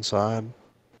only one side.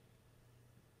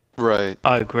 Right.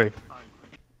 I agree.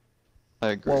 I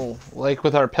agree. Well, like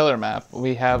with our pillar map,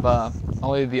 we have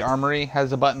only the armory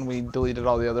has a button. We deleted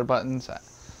all the other buttons.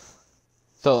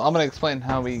 So I'm gonna explain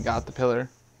how we got the pillar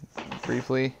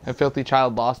briefly. A filthy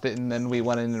child lost it, and then we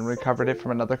went in and recovered it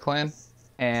from another clan,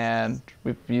 and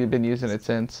we've been using it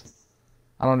since.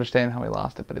 I don't understand how he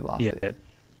lost it, but he lost it.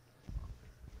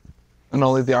 And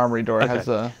only the armory door has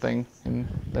a thing, and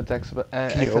that's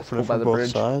accessible by the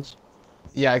bridge. Sides?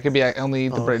 Yeah, it could be only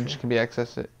the bridge can be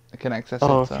accessed. It can access it.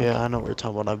 Okay, I know what you're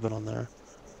talking about. I've been on there.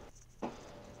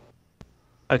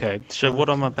 Okay, so what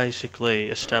am I basically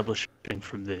establishing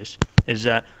from this is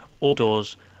that all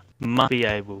doors must be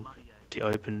able to be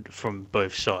opened from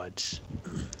both sides.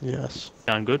 Yes.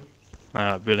 Sound good?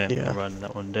 Brilliant. Yeah. I'm writing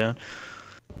that one down.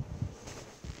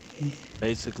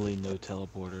 Basically, no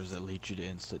teleporters that lead you to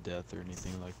instant death or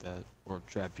anything like that, or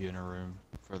trap you in a room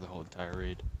for the whole entire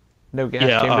raid. No gas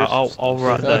chambers. I'll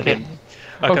write that in.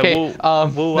 Okay,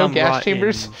 we'll no gas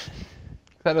chambers.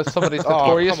 I know somebody's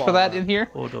notorious for that in here.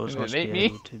 All doors must be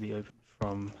able to be opened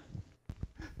from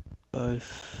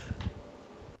both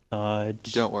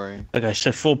sides. Don't worry. Okay,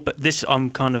 so for this, I'm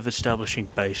kind of establishing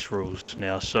base rules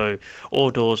now. So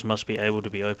all doors must be able to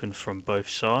be opened from both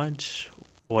sides.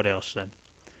 What else then?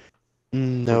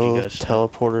 No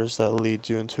teleporters that lead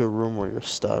you into a room where you're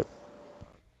stuck.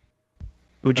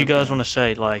 Would you guys want to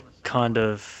say, like, kind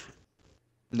of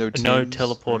no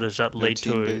teleporters that lead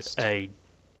to based. a...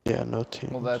 Yeah, no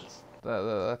team. Well,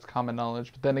 that's common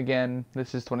knowledge. But then again,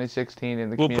 this is 2016 and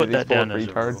the We'll put community's that full of down as a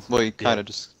retards. rule. Well, you kind of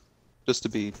just to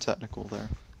be technical there.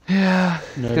 Yeah,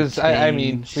 because No I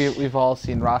mean, teams. we've all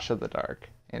seen Rasha the Dark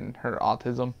and her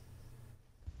autism.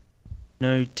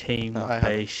 No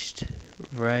team-based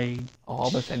raid. Oh,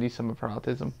 I'll send you some of her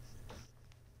autism.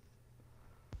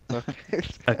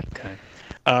 Okay.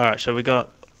 Alright, so we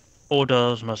got all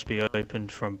doors must be able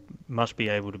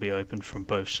to be opened from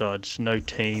both sides. No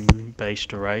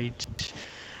team-based raids.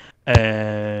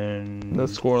 And No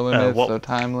score limits, no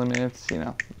time limits, you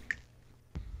know.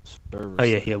 Oh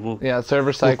yeah, yeah,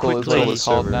 server cycle is what it's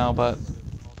called server. now, but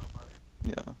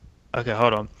Yeah. Okay,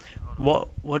 hold on.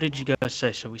 What did you guys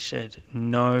say? So we said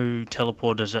no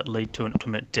teleporters that lead to an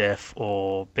ultimate death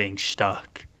or being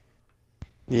stuck.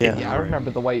 Yeah. I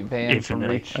remember the white van from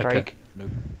Infinity. Reach Strike. Okay. No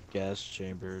gas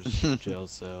chambers, jail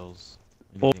cells.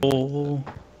 Or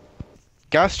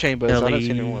Gas chambers. I don't see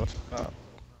Ellie. anyone.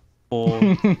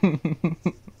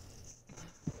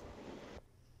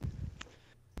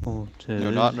 or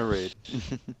No, not in a raid.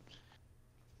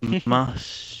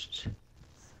 must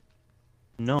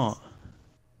not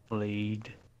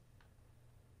lead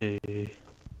to...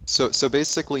 So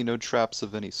basically no traps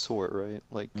of any sort, right?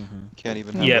 Like can't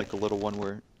even have like a little one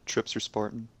where trips your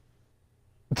Spartan.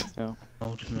 No.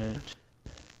 ultimate.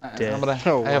 I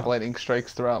have lightning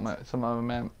strikes throughout some of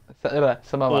my maps,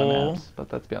 but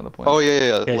that's beyond the point. Oh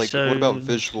yeah. Okay, Like so- what about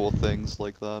visual things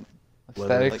like that?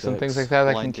 Aesthetics and things like that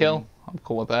I can kill. I'm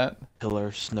cool with that.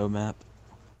 Pillar, snow map,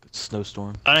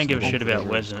 snowstorm. I don't give a Snow shit about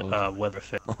weather, weather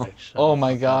effects. Oh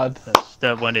my god.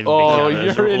 That won't even Oh, be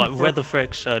you're in like for- weather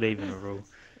effects aren't even a rule.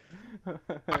 They're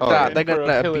For gonna a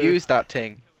pillar. abuse that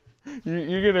thing.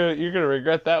 You're gonna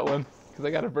regret that one because I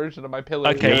got a version of my pillar.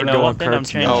 Okay, you know what? Then I'm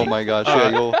changing. Oh my gosh, yeah,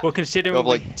 you'll Well, considering have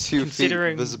like 2 feet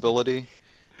considering- visibility.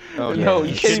 Oh, No,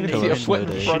 yeah, you can't it's even see a foot in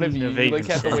shouldn't front of you. have You like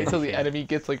even have to wait till the said enemy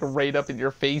gets like right up in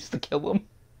your face to kill him.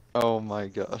 Oh my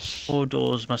gosh. All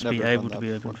doors must be Never able done to be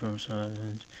that opened before. from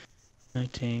sides. No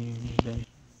team.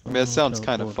 I mean, it sounds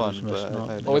kind of fun, but I've Oh,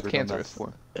 never it's done that cancerous.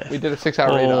 before. We did a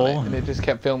 6-hour raid on it, Oh. and it just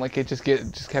kept feeling like it just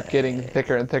kept getting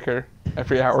thicker and thicker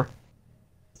every hour.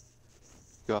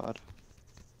 God.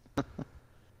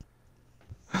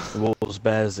 What was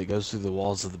bad is it goes through the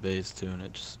walls of the base too, and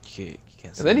it just you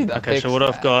can't see They need it. that Okay, so fixed, what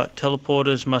I've man. got: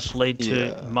 teleporters must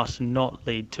Yeah. not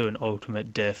lead to an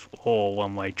ultimate death or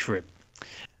one-way trip.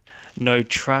 No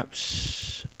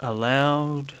traps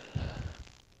allowed.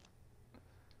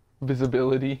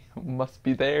 Visibility must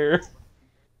be there.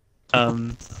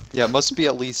 Yeah, it must be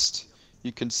at least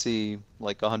you can see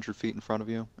like 100 feet in front of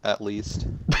you, at least.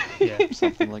 Yeah.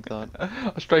 Something like that.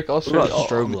 I'll strike. I'll show about you.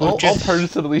 strobe I'll lights?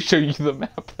 personally show you the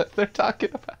map that they're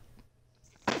talking about.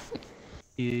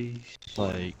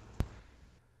 Like,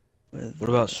 what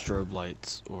about strobe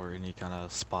lights or any kind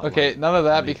of spotlight? Okay, none of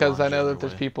that Any because I blinds know your that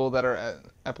there's way? people that are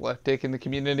epileptic in the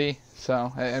community.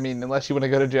 So I mean, unless you want to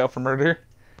go to jail for murder,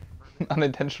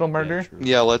 unintentional murder. true.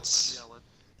 Yeah, let's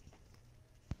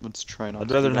Let's try not I'd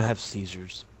to rather do not that. have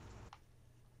seizures.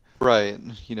 Right,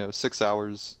 6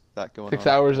 hours that going 6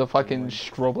 on. hours of fucking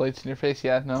strobe lights in your face?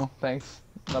 Yeah, no, thanks.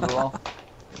 Not at all.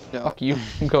 No. Fuck you.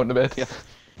 I'm going to bed. Yeah.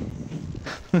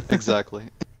 Exactly.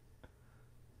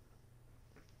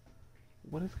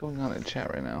 What is going on in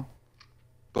chat right now?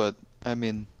 But, I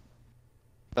mean,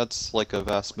 that's like a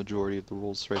vast majority of the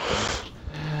rules right there.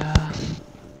 Yeah.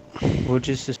 We'll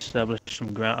just establish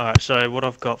some ground. Alright, so what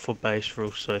I've got for base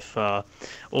rules so far: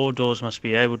 all doors must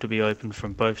be able to be opened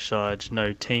from both sides,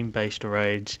 no team-based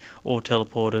raids, all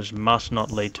teleporters must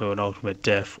not lead to an ultimate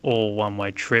death, all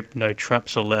one-way trip, no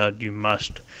traps allowed, you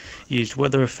must use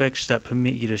weather effects that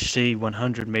permit you to see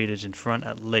 100 meters in front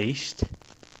at least.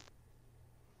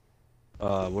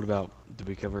 What about, did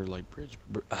we cover like bridge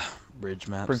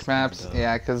maps? Bridge maps, And,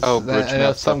 yeah, because Oh, bridge I know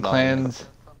maps some have not clans.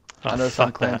 I know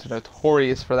some clans are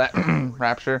notorious for that.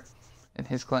 Rapture, in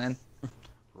his clan.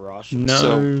 Rosh?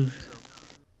 No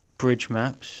bridge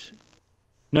maps.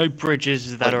 No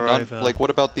bridges that are over. Like, what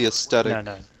about the aesthetic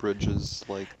No. bridges,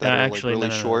 like that are Actually,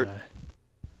 like really short?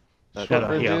 No. Short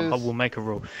Here, I bridges? will make a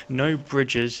rule. No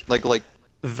bridges Like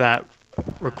that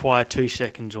require 2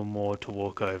 seconds or more to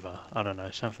walk over. I don't know,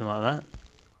 something like that.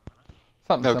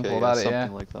 Something okay, simple about it, yeah.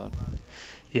 something like that.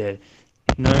 Yeah.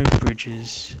 No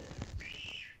bridges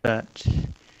that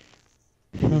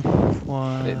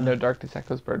require... No Darkness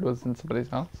Echo's bird was in somebody's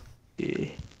house. Yeah.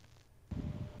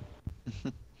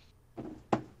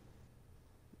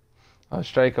 Oh,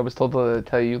 Strike, I was told to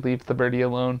tell you leave the birdie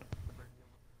alone.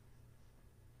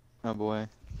 Oh boy.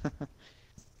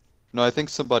 No, I think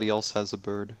somebody else has a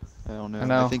bird. I don't know. I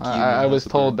know. I think I was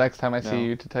told bird. next time I see No.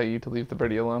 you to tell you to leave the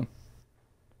birdie alone.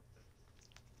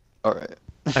 Alright.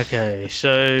 Okay,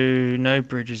 so no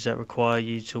bridges that require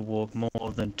you to walk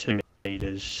more than 2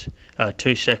 meters,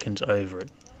 2 seconds over it.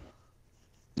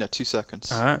 Yeah, 2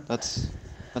 seconds. Alright. That's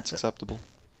acceptable.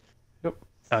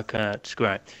 Okay, that's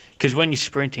great. Because when you're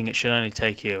sprinting, it should only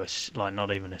take you like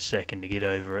not even a second to get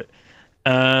over it.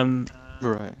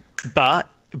 Right. But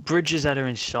bridges that are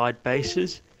inside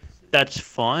bases, that's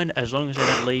fine as long as they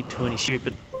don't lead to any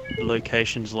stupid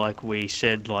locations like we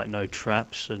said, like no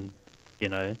traps and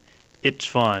it's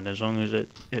fine as long as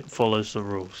it follows the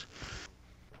rules.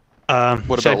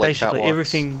 What so about like basically catwalks?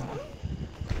 everything.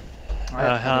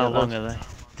 How long are they?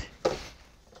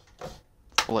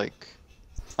 Like,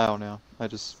 I don't know. I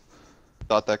just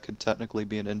thought that could technically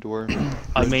be an indoor.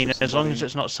 I bridge mean, for as long as somebody.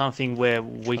 it's not something where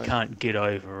we Right. can't get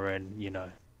over, and if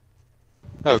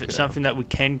Okay. it's something that we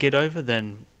can get over,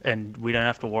 then and we don't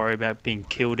have to worry about being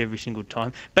killed every single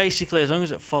time. Basically, as long as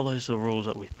it follows the rules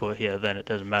that we've put here, then it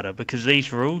doesn't matter because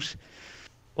these rules,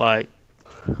 like,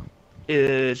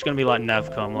 it's gonna be like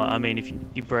Navcom. Like, I mean, if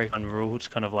you break one rule, it's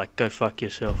kind of like go fuck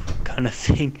yourself kind of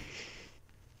thing.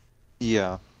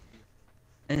 Yeah.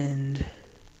 And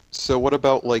So what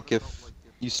about like if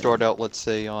you start out, let's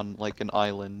say, on like an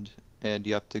island and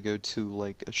you have to go to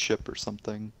like a ship or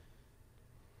something?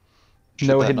 Should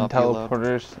No that hidden not be allowed?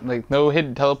 teleporters. Like, no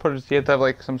hidden teleporters. You have to have,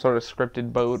 like, some sort of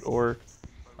scripted boat or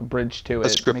a bridge to A it.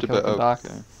 scripted boat. the dock.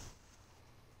 Okay.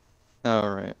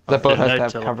 Alright. That boat no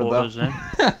has to have cover, though.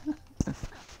 teleporters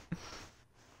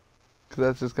Because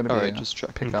that's just going to be Alright, a just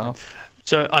check. pick off.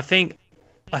 So I think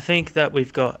that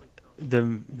we've got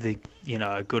the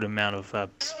a good amount of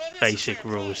basic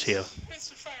rules here.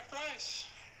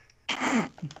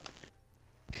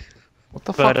 What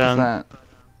the But, fuck is that?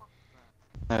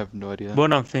 I have no idea.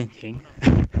 What I'm thinking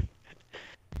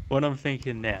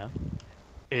now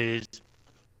is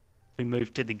we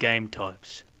move to the game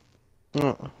types.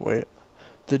 Oh, wait.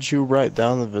 Did you write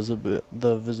down the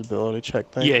visibility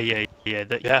check thing? Yeah.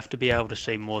 That you have to be able to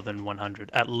see more than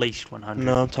 100, at least 100.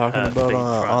 No, I'm talking about feet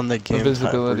on the game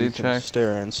visibility type where you check. can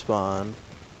stare and spawn.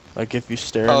 Like if you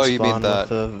stare Oh, and you mean spawn that. with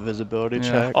the visibility Yeah.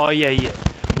 check. Oh yeah.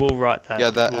 We'll write that.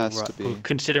 Yeah, that We'll has to be.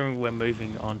 Considering we're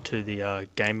moving on to the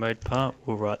game mode part,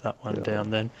 we'll write that one Yeah. down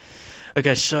then.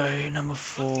 Okay, so number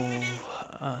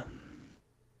 4.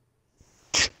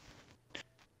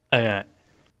 Okay.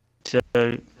 So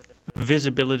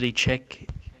visibility check.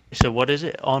 So what is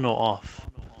it? On or off?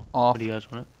 Off. What do you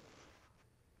guys want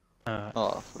it?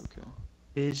 Off, okay.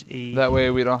 Is E. That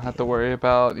way we don't have to worry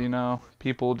about,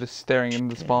 people just staring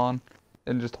into spawn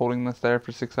and just holding us there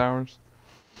for 6 hours.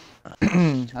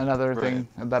 Another thing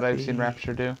that I've seen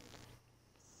Rapture do.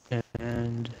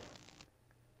 And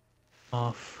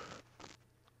off.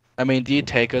 I mean, do you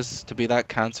take us to be that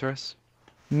cancerous?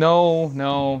 No.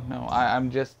 I'm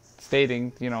just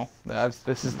stating,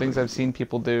 this is things I've seen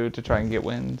people do to try and get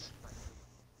wins.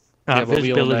 Yeah, but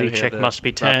we all know Visibility here check that must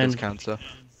be rap is turned. cancer.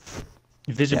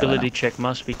 Visibility check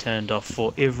must be turned off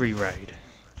for every raid.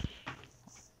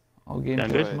 All game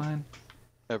Sound types good? mine.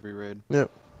 every raid.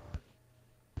 Yep.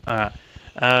 Alright.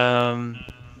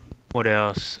 What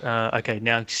else? Okay,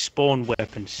 now spawning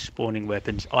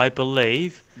weapons. I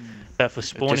believe that for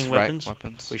spawning rank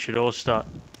weapons, we should all start.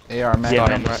 AR Yeah,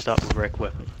 Magnum. let's start with rec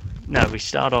weapon. No, we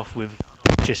start off with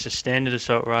just a standard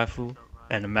assault rifle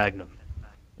and a Magnum.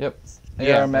 Yep.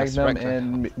 Yeah, AR that's Magnum rec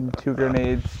and 2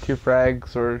 grenades, 2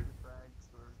 frags, or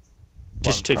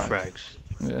Just 2 frag. frags.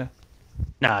 yeah.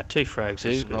 Nah, 2 frags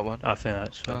is Two, good. not one. I think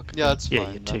that's fine. Okay. Yeah, that's Yeah,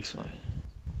 fine. yeah, That's 2. fine.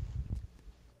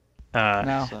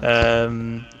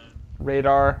 Alright.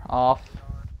 Radar off.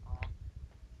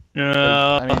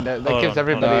 No, I mean that hold gives on,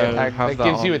 everybody No, a that have that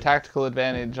gives you a on. tactical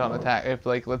advantage on attack. If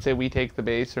like let's say we take the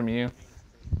base from you,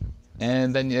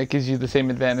 and then it gives you the same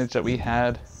advantage that we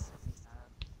had.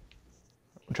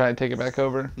 I'm trying to take it back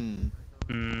over.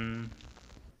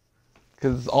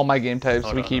 Because all my game types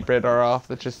Hold we on. keep radar off.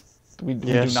 That's just we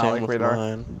Yeah, do not same like with radar.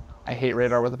 mine. I hate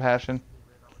radar with a passion.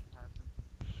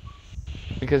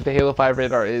 Because the Halo 5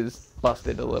 radar is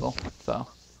busted a little, so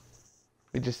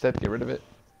we just had to get rid of it.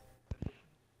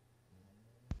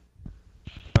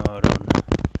 Hold on.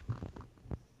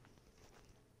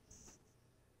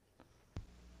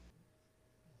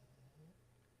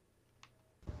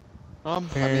 I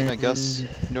mean, I guess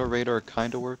no radar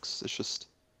kind of works. It's just.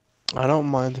 I don't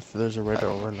mind if there's a radar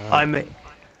or not. I mean,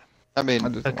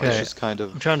 it's okay. just kind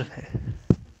of.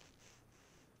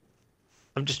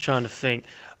 I'm just trying to think.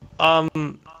 No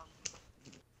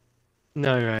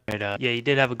radar. Yeah, you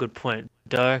did have a good point.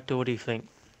 Director, what do you think?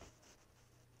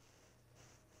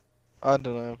 I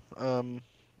don't know.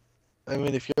 I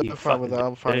mean, if you're You fine with fucking it,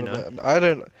 I'm fine do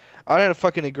with it. I don't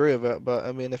fucking agree with it, but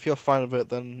I mean, if you're fine with it,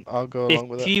 then I'll go along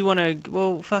with If it. you want to,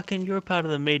 well, fucking, you're a part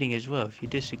of the meeting as well. If you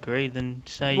disagree, then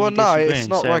say Well, you no, disagree it's and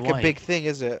not say like why. a big thing,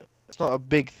 is it? It's not a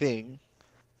big thing.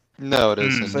 No, it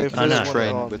isn't. So You if can you just want it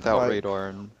train on, without like- radar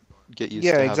and get used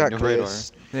Yeah, to having exactly. a radar.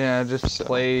 It's, Yeah, just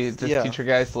So- teach your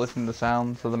guys to listen to the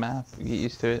sounds of the map. Get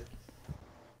used to it.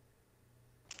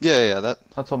 Yeah, that's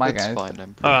That's what my that's guys. fine.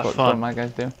 I'm pretty Alright, That's fine. what my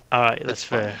guys do. Alright, that's That's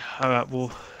fair. Alright,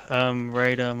 well,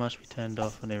 radar must be turned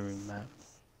off on every map.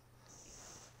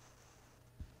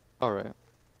 all right.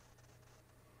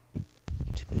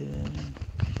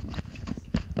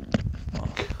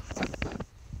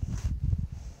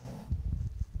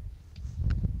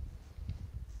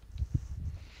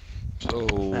 So,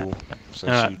 since you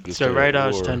Alright, so declared radar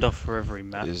is war, turned off for every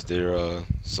map. is there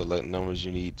select numbers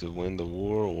you need to win the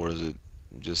war, or is it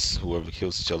just whoever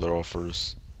kills each other off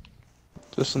first?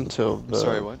 Just until the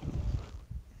Sorry, what?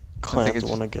 clans it's-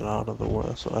 want to get out of the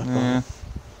war. So I Yeah.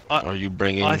 thought. Are you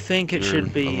bringing? I think it your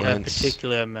should be alliance? a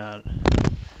particular amount.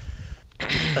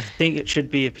 I think it should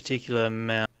be a particular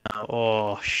amount.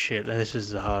 Oh shit, this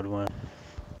is a hard one.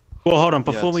 Well, hold on.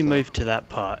 Before we it's, move to that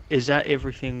part, is that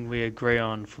everything we agree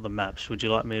on for the maps? Would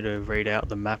you like me to read out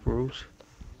the map rules?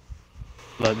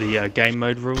 Like the game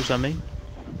mode rules, I mean?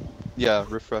 Yeah,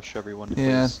 refresh everyone.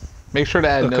 Yeah. Please. Make sure to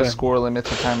add no Okay. score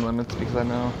limits or time limits because I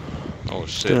know Oh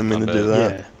shit! Didn't mean my to do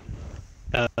bad.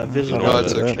 that. Yeah. Visible No,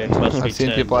 it's check okay. must be I've seen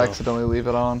turned people off. accidentally leave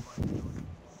it on.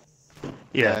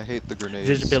 I Yeah. hate the grenades.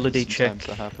 Visibility Sometimes check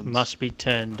that happens. must be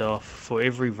turned off for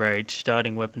every raid.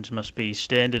 Starting weapons must be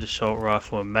standard assault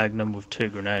rifle and magnum with 2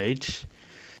 grenades.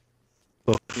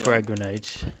 Or frag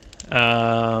grenades.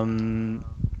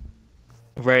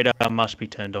 Radar must be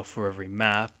turned off for every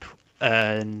map.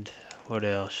 And what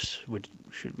else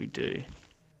should we do?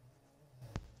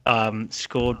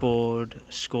 Scoreboard.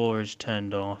 Score is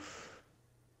turned off.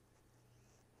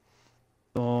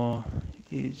 Score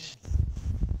is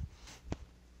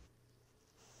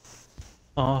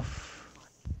off,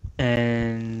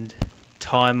 and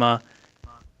timer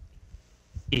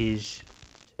is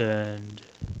turned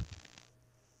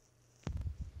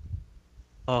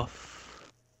off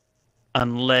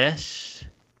unless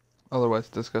Otherwise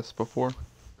discussed before.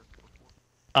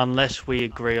 we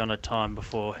agree on a time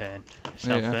beforehand.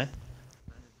 Sound Yeah. fair?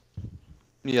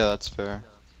 Yeah, that's fair.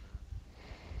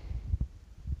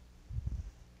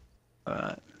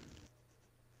 Alright.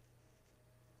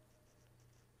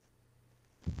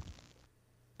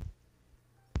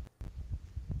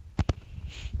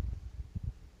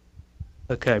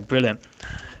 Okay, brilliant.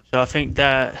 So I think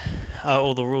that are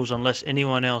all the rules, unless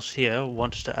anyone else here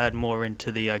wants to add more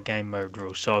into the game mode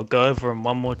rules. So I'll go over them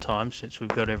one more time since we've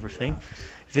got everything.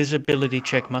 Visibility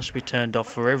check must be turned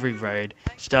off for every raid.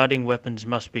 Starting weapons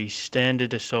must be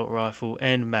standard assault rifle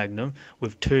and magnum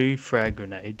with 2 frag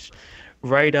grenades.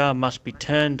 Radar must be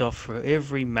turned off for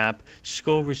every map.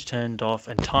 Score is turned off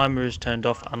and timer is turned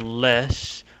off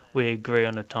unless we agree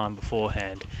on a time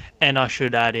beforehand. And I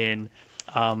should add in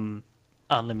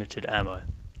unlimited ammo.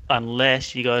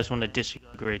 unless you guys want to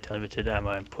disagree to limited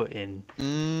ammo and put in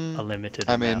a limited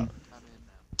I amount. mean,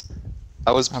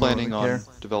 I was I don't really planning on care.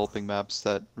 developing maps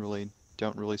that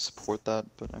don't really support that,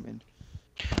 but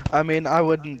I mean, I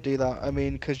wouldn't do that. I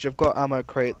mean, because you've got ammo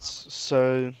crates,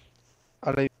 so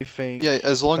I don't think. yeah,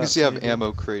 as long as that's you have needed.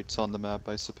 ammo crates on the map,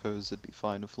 I suppose it'd be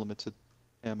fine with limited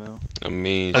ammo. I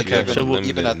mean, if Okay, you have it so limited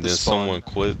even at and the then spawn. someone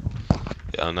quit,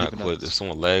 yeah, not Even at quit. the If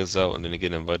someone lags out and then they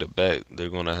get invited back, they're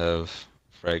gonna have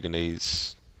frag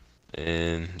grenades,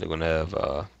 and they're gonna have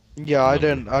Yeah, I number.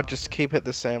 don't. I'd just keep it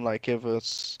the same. Like give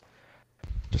us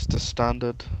just a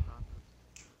standard.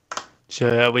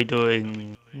 So are we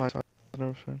doing? Mag size and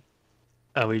everything.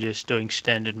 Are we just doing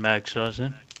standard mag size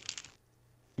then?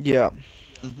 Yeah.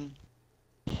 hmm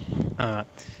Alright.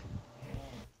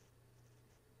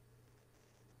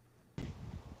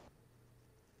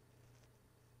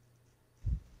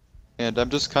 And I'm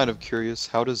just kind of curious,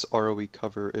 how does RoE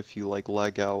cover if you like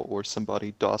lag out or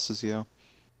somebody DOSes you?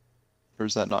 Or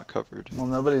is that not covered? Well,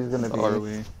 nobody's gonna The be.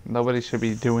 RoE. Nobody should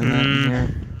be doing that in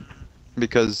here.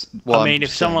 Because, well, I I'm mean, if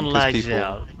just saying, someone 'cause lags people,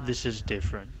 out, this is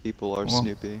different. people are Well.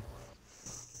 snoopy.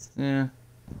 Yeah.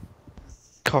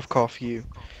 Cough, cough. You.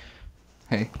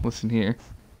 Hey, listen here.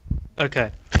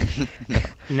 Okay.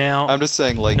 Now, I'm just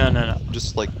saying, like, no.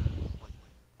 just like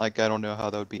I don't know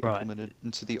how that would be Right. implemented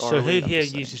into the RoE. So who I'm here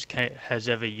just saying. uses has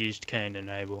ever used cane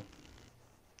enable?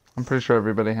 I'm pretty sure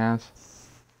everybody has.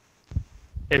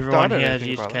 Everyone know here has anything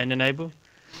used about it. cane enable.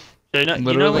 So you know when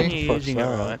Literally? you're Fuck's using it,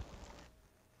 that? right?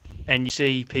 And you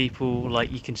see people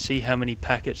like you can see how many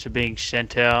packets are being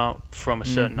sent out from a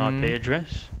certain Mhm. IP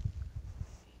address.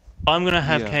 I'm gonna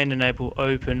have Yeah. cane enable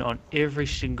open on every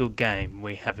single game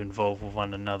we have involved with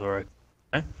one another.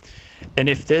 Okay? And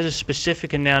if there's a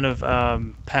specific amount of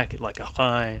packet, like a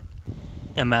high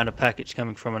amount of packets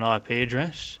coming from an IP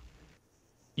address,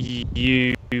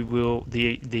 you will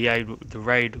the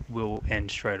raid will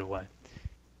end straight away.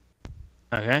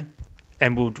 Okay,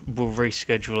 and we'll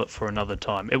reschedule it for another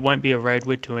time. It won't be a raid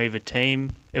with to either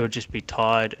team. It will just be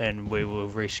tied, and we will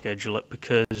reschedule it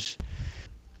because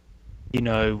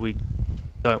we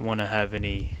don't want to have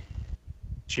any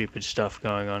stupid stuff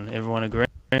going on. Everyone agree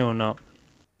or not?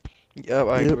 Yeah,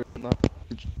 I Yep. agree with that.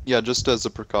 Yeah, just as a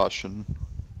precaution.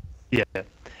 Yeah.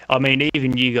 I mean,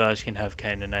 even you guys can have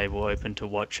cane enable open to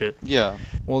watch it. Yeah.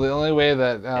 Well, the only way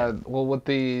that, well, with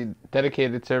the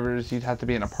dedicated servers, you'd have to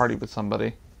be in a party with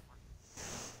somebody.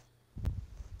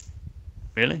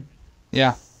 Really?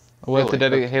 Yeah. With the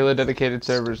Really? Okay. Halo dedicated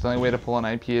servers, the only way to pull an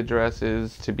IP address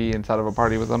is to be inside of a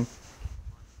party with them.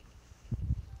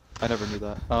 I never knew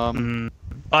that.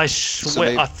 I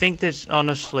swear, they- I think there's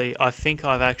honestly, I think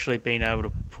I've actually been able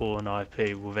to pull an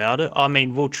IP without it. I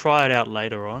mean, we'll try it out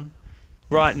later on.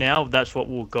 Right now, that's what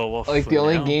we'll go off. Like for the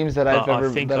only now, games that but I've I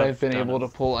think I've been done able it. to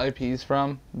pull IPs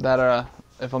from that are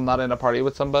if I'm not in a party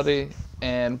with somebody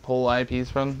and pull IPs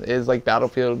from is like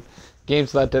Battlefield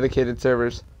games without dedicated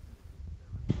servers.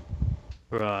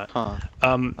 Right. Huh.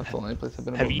 That's the only place I've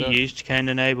been Have able you to do it. used Cane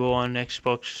Enable on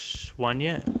Xbox One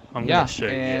yet? I'm Yeah, gonna assume,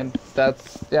 and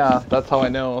that's how I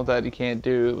know that you can't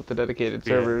do it with the dedicated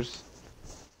Yeah. servers.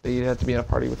 That you have to be in a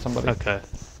party with somebody. Okay.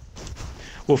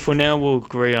 Well, for now we'll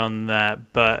agree on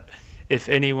that. But if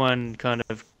anyone kind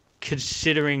of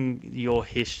considering your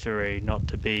history, not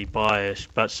to be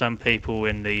biased, but some people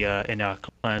in the in our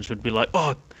clans would be like,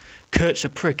 "Oh, Kurt's a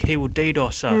prick. He will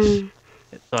DDoS us."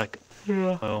 It's like,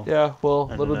 well, Yeah, well,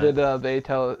 I little don't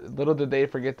did they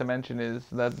forget to mention is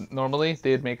that normally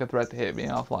they'd make a threat to hit me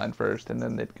offline first, and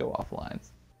then they'd go offline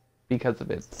because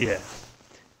of it. yeah.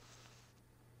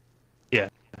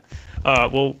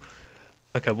 Well,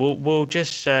 okay. We'll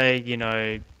just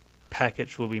say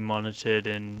packets will be monitored,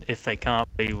 and if they can't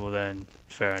be, well then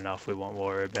fair enough. We won't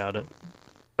worry about it.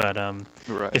 But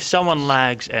Right. if someone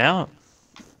lags out,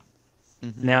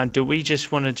 Mhm. now do we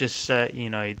just want to just say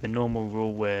the normal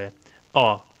rule where,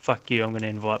 oh fuck you, I'm going to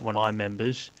invite one of my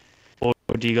members, or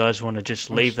do you guys want to just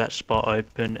leave that spot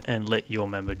open and let your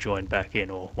member join back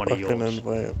in, or one I of can yours?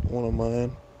 invite one of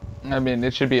mine. I mean,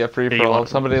 it should be a free Do for you all. want-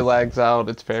 If somebody lags out,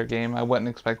 it's fair game. I wouldn't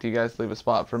expect you guys to leave a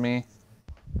spot for me.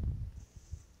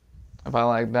 If I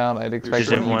lagged out, I'd expect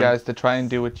Does you everyone- guys to try and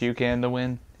do what you can to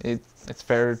win. It's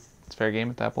fair. It's fair game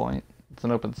at that point. It's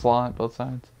an open slot, both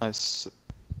sides.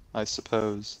 I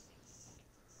suppose.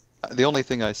 The only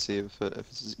thing I see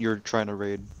if you're trying to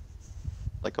raid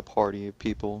like a party of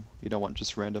people, you don't want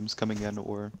just randoms coming in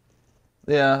or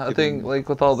Yeah, I Give think them- like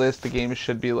with all this, the game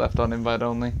should be left on invite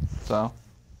only. So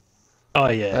Oh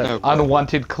yeah. Okay.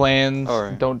 unwanted clans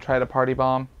Alright. don't try to party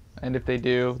bomb, and if they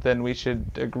do, then we should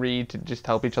agree to just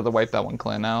help each other wipe that one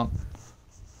clan out.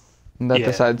 And that Yeah.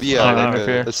 decides yeah, how to like Alright.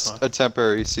 interfere. That's fine. a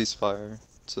temporary ceasefire.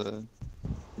 to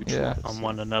Yeah. neutralize. On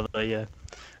one another, yeah.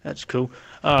 That's cool.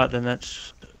 Alright, then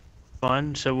that's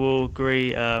fine. So we'll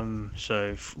agree,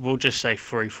 we'll just say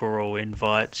free for all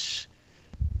invites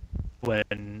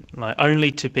when, like,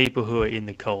 only to people who are in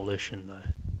the coalition, though.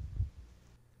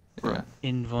 Yeah.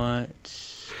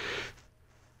 Invites.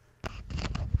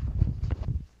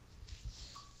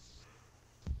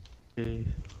 To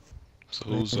So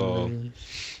who's all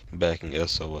members. backing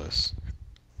SOS?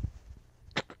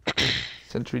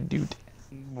 Sentry Dude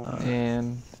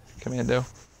and Commando.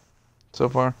 So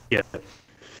far. Yeah.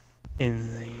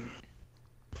 In the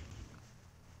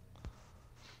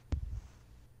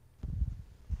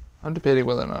I'm debating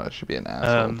whether or not I should be an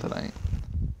asshole tonight.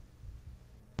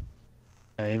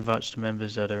 invites to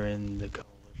members that are in the coalition.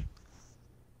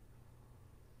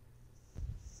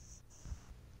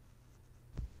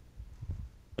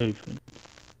 Open.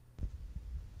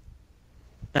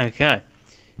 Okay.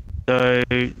 So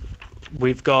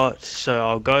we've got. So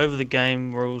I'll go over the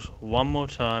game rules one more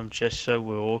time, just so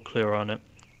we're all clear on it.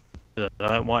 I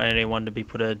don't want anyone to be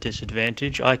put at a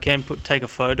disadvantage. I can take a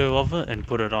photo of it and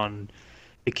put it on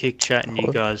the Kick chat, and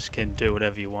you guys can do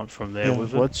whatever you want from there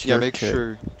with it. What's Yeah, your make kit?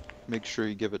 sure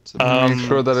you give it to Make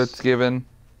sure that it's given.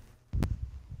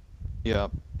 Yeah.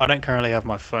 I don't currently have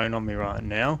my phone on me right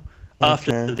now.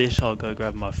 After this, I'll go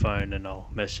grab my phone and I'll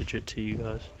message it to you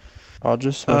guys. I'll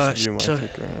just message you my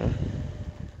kit right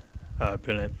now.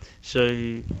 Brilliant.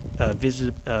 So,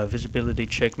 visibility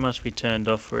check must be turned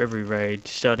off for every raid.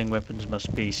 Starting weapons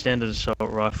must be standard assault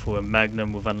rifle and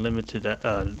magnum with unlimited,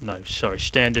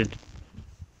 standard,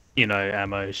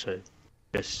 ammo. So,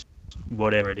 just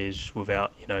whatever it is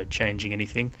without, changing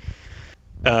anything.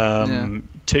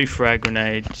 2 frag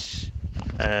grenades.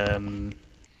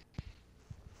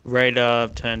 Radar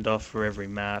turned off for every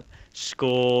map.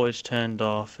 Score is turned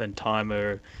off and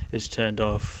timer is turned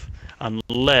off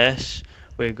unless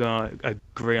we're going to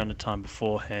agree on the time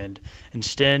beforehand. And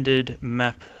standard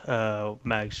map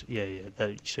mags,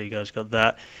 so you guys got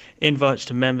that. Invites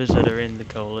to members that are in the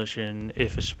coalition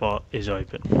if a spot is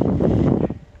open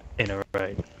in a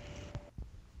raid.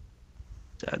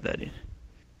 Let's add that in.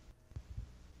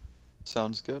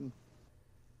 Sounds good.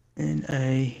 In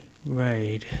a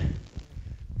raid.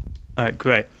 Alright,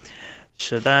 great.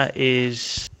 So that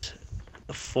is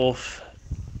the 4th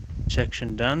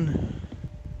section done.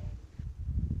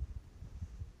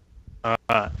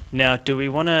 Alright, now do we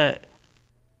want to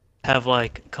have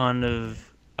like kind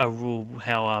of a rule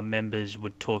how our members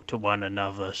would talk to one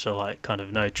another? So like kind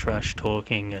of no trash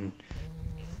talking and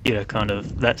kind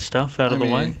of that stuff out of the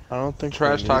way? I don't think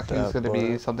trash talking is going to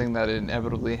be something that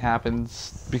inevitably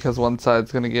happens because one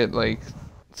side's going to get like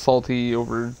salty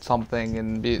over something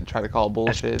and try to call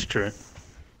bullshit. That's true.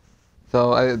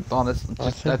 So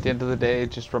just at the end of the day,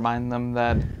 just remind them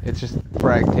that it's just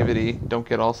for activity. Don't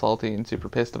get all salty and super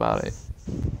pissed about it.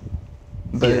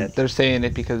 They're saying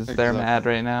it because they're mad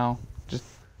right now. Just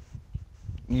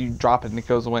you drop it and it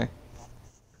goes away.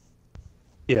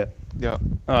 Yeah. Yeah.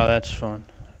 Oh, that's fine.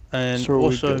 And So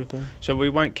also, so we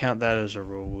won't count that as a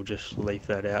rule. We'll just leave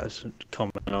that out as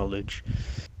common knowledge.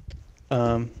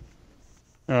 All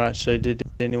right. So did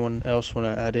anyone else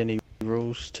want to add any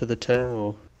rules to the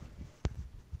table?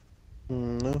 Or?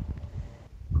 No.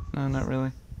 No, not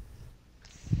really.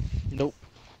 Nope.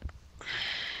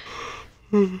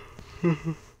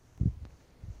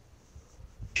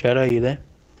 Shadow, you there?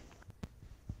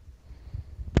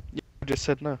 Yeah, I just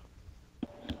said no.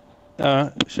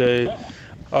 Alright, so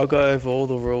I'll go over all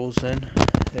the rules then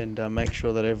and make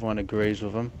sure that everyone agrees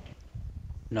with them.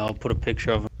 And I'll put a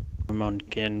picture of them on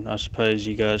again. I suppose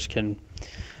you guys can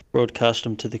broadcast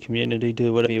them to the community,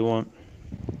 do whatever you want.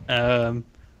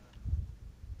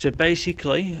 So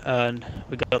basically,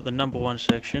 we got the number 1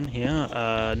 section here.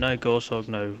 No Gauss Hog,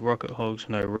 no Rocket Hogs,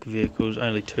 no rocket vehicles,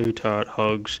 only 2 turret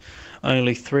hogs,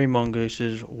 only 3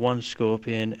 mongooses, 1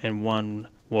 scorpion, and 1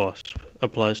 wasp.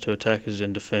 Applies to attackers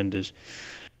and defenders.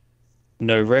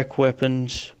 No rec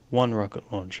weapons, 1 rocket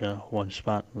launcher, 1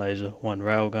 Spartan laser, 1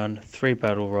 railgun, 3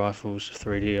 battle rifles,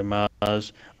 3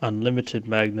 DMRs, unlimited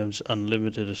magnums,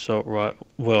 unlimited assault rifle.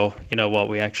 Well, you know what?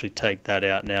 We actually take that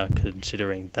out now,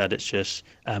 considering that it's just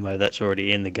ammo that's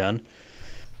already in the gun.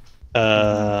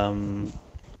 4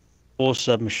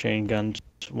 submachine guns,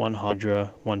 1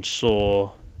 Hydra, 1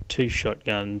 saw, 2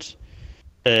 shotguns,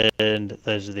 and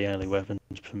those are the only weapons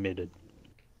permitted.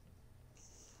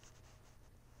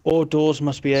 All doors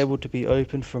must be able to be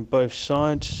opened from both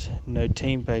sides. No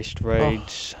team-based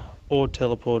raids. All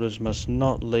teleporters must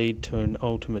not lead to an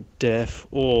ultimate death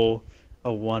or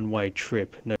a one-way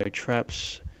trip. No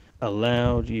traps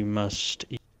allowed. You must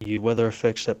use weather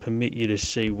effects that permit you to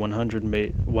see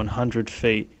 100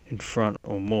 feet in front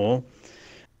or more.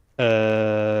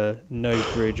 No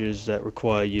bridges that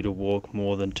require you to walk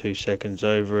more than 2 seconds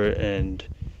over it, and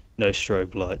no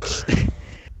strobe lights.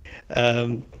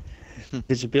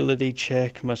 Visibility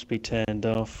check must be turned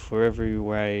off for every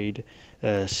raid.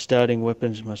 Starting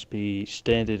weapons must be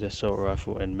standard assault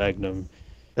rifle and magnum.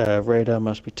 Radar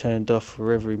must be turned off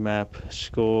for every map.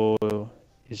 Score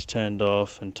is turned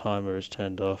off and timer is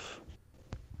turned off.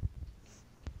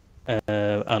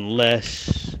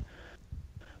 Unless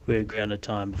we agree on a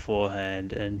time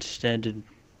beforehand, and standard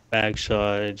mag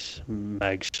sizes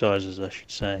I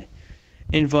should say.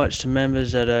 Invites to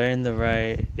members that are in the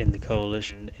raid in the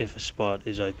coalition if a spot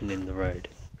is open in the raid.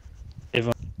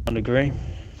 Everyone agree?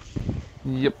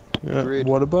 Yep. Yeah. Agreed.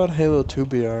 What about Halo 2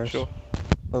 BRs? Sure.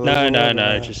 Are those No, allowed or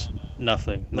not? just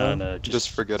nothing. No? No, Just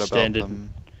forget standard. about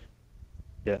them.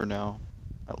 Yeah. For now,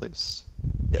 at least.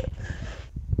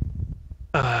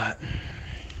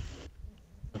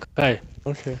 Okay.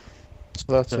 Okay. So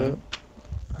that's So- it.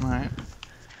 Alright.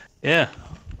 Yeah.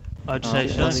 I'd say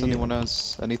so. Unless anyone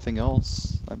has anything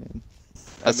else, I mean,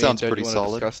 that I mean, sounds don't pretty you wanna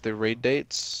solid. discuss the raid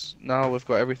dates now we've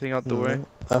got everything out the way?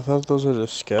 I thought those are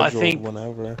just scheduled think-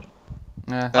 whenever.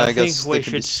 Yeah. I think guess we they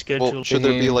can be should s- schedule Well, should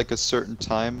there be the- like a certain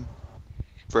time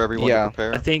for everyone Yeah, to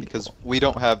prepare? I think- Because we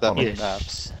don't have that many Yes.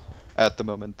 maps at the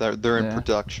moment. They're in Yeah.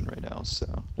 production right now, so.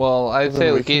 Well, I'd Then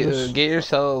say we like, can just- get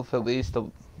yourself at least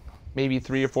maybe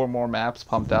 3 or 4 more maps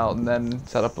pumped out, and then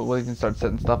we can start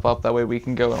setting stuff up. That way we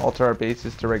can go and alter our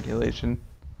bases to regulation.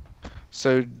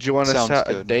 So do you want to Sounds set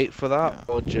a good. date for that, Yeah.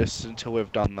 or just until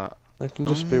we've done that? It can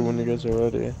just be when you guys are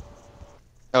ready.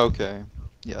 Okay.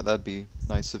 Yeah, that'd be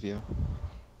nice of you.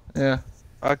 Yeah.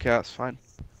 Okay, that's fine.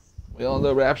 We all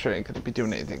know Rapture ain't gonna be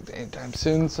doing anything anytime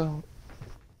soon, so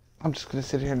I'm just gonna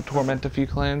sit here and torment a few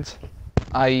clans,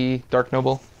 i.e. Dark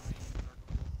Noble.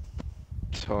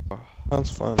 So, Sounds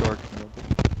fun. Dark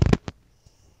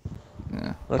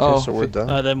Yeah. Okay, so we're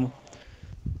done. Then.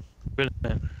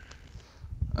 Brilliant.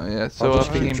 Oh yeah. So I'll just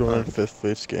speaking keep joining Fifth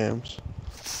Fleet's games.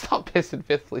 stop pissing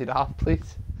Fifth Fleet off,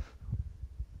 please.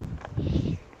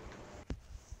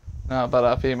 No,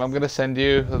 but Fame, I'm gonna send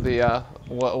you the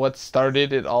what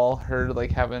started it all. Her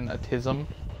like having a tism,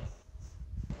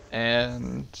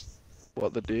 and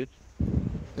what the dude?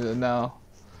 no,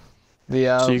 the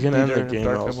So you can end the leader of game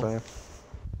Dark also. Noble.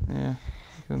 Yeah,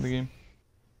 you can end the game.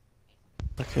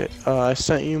 Okay, I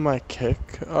sent you my kick.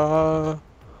 What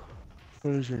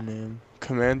is your name?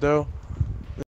 Commando.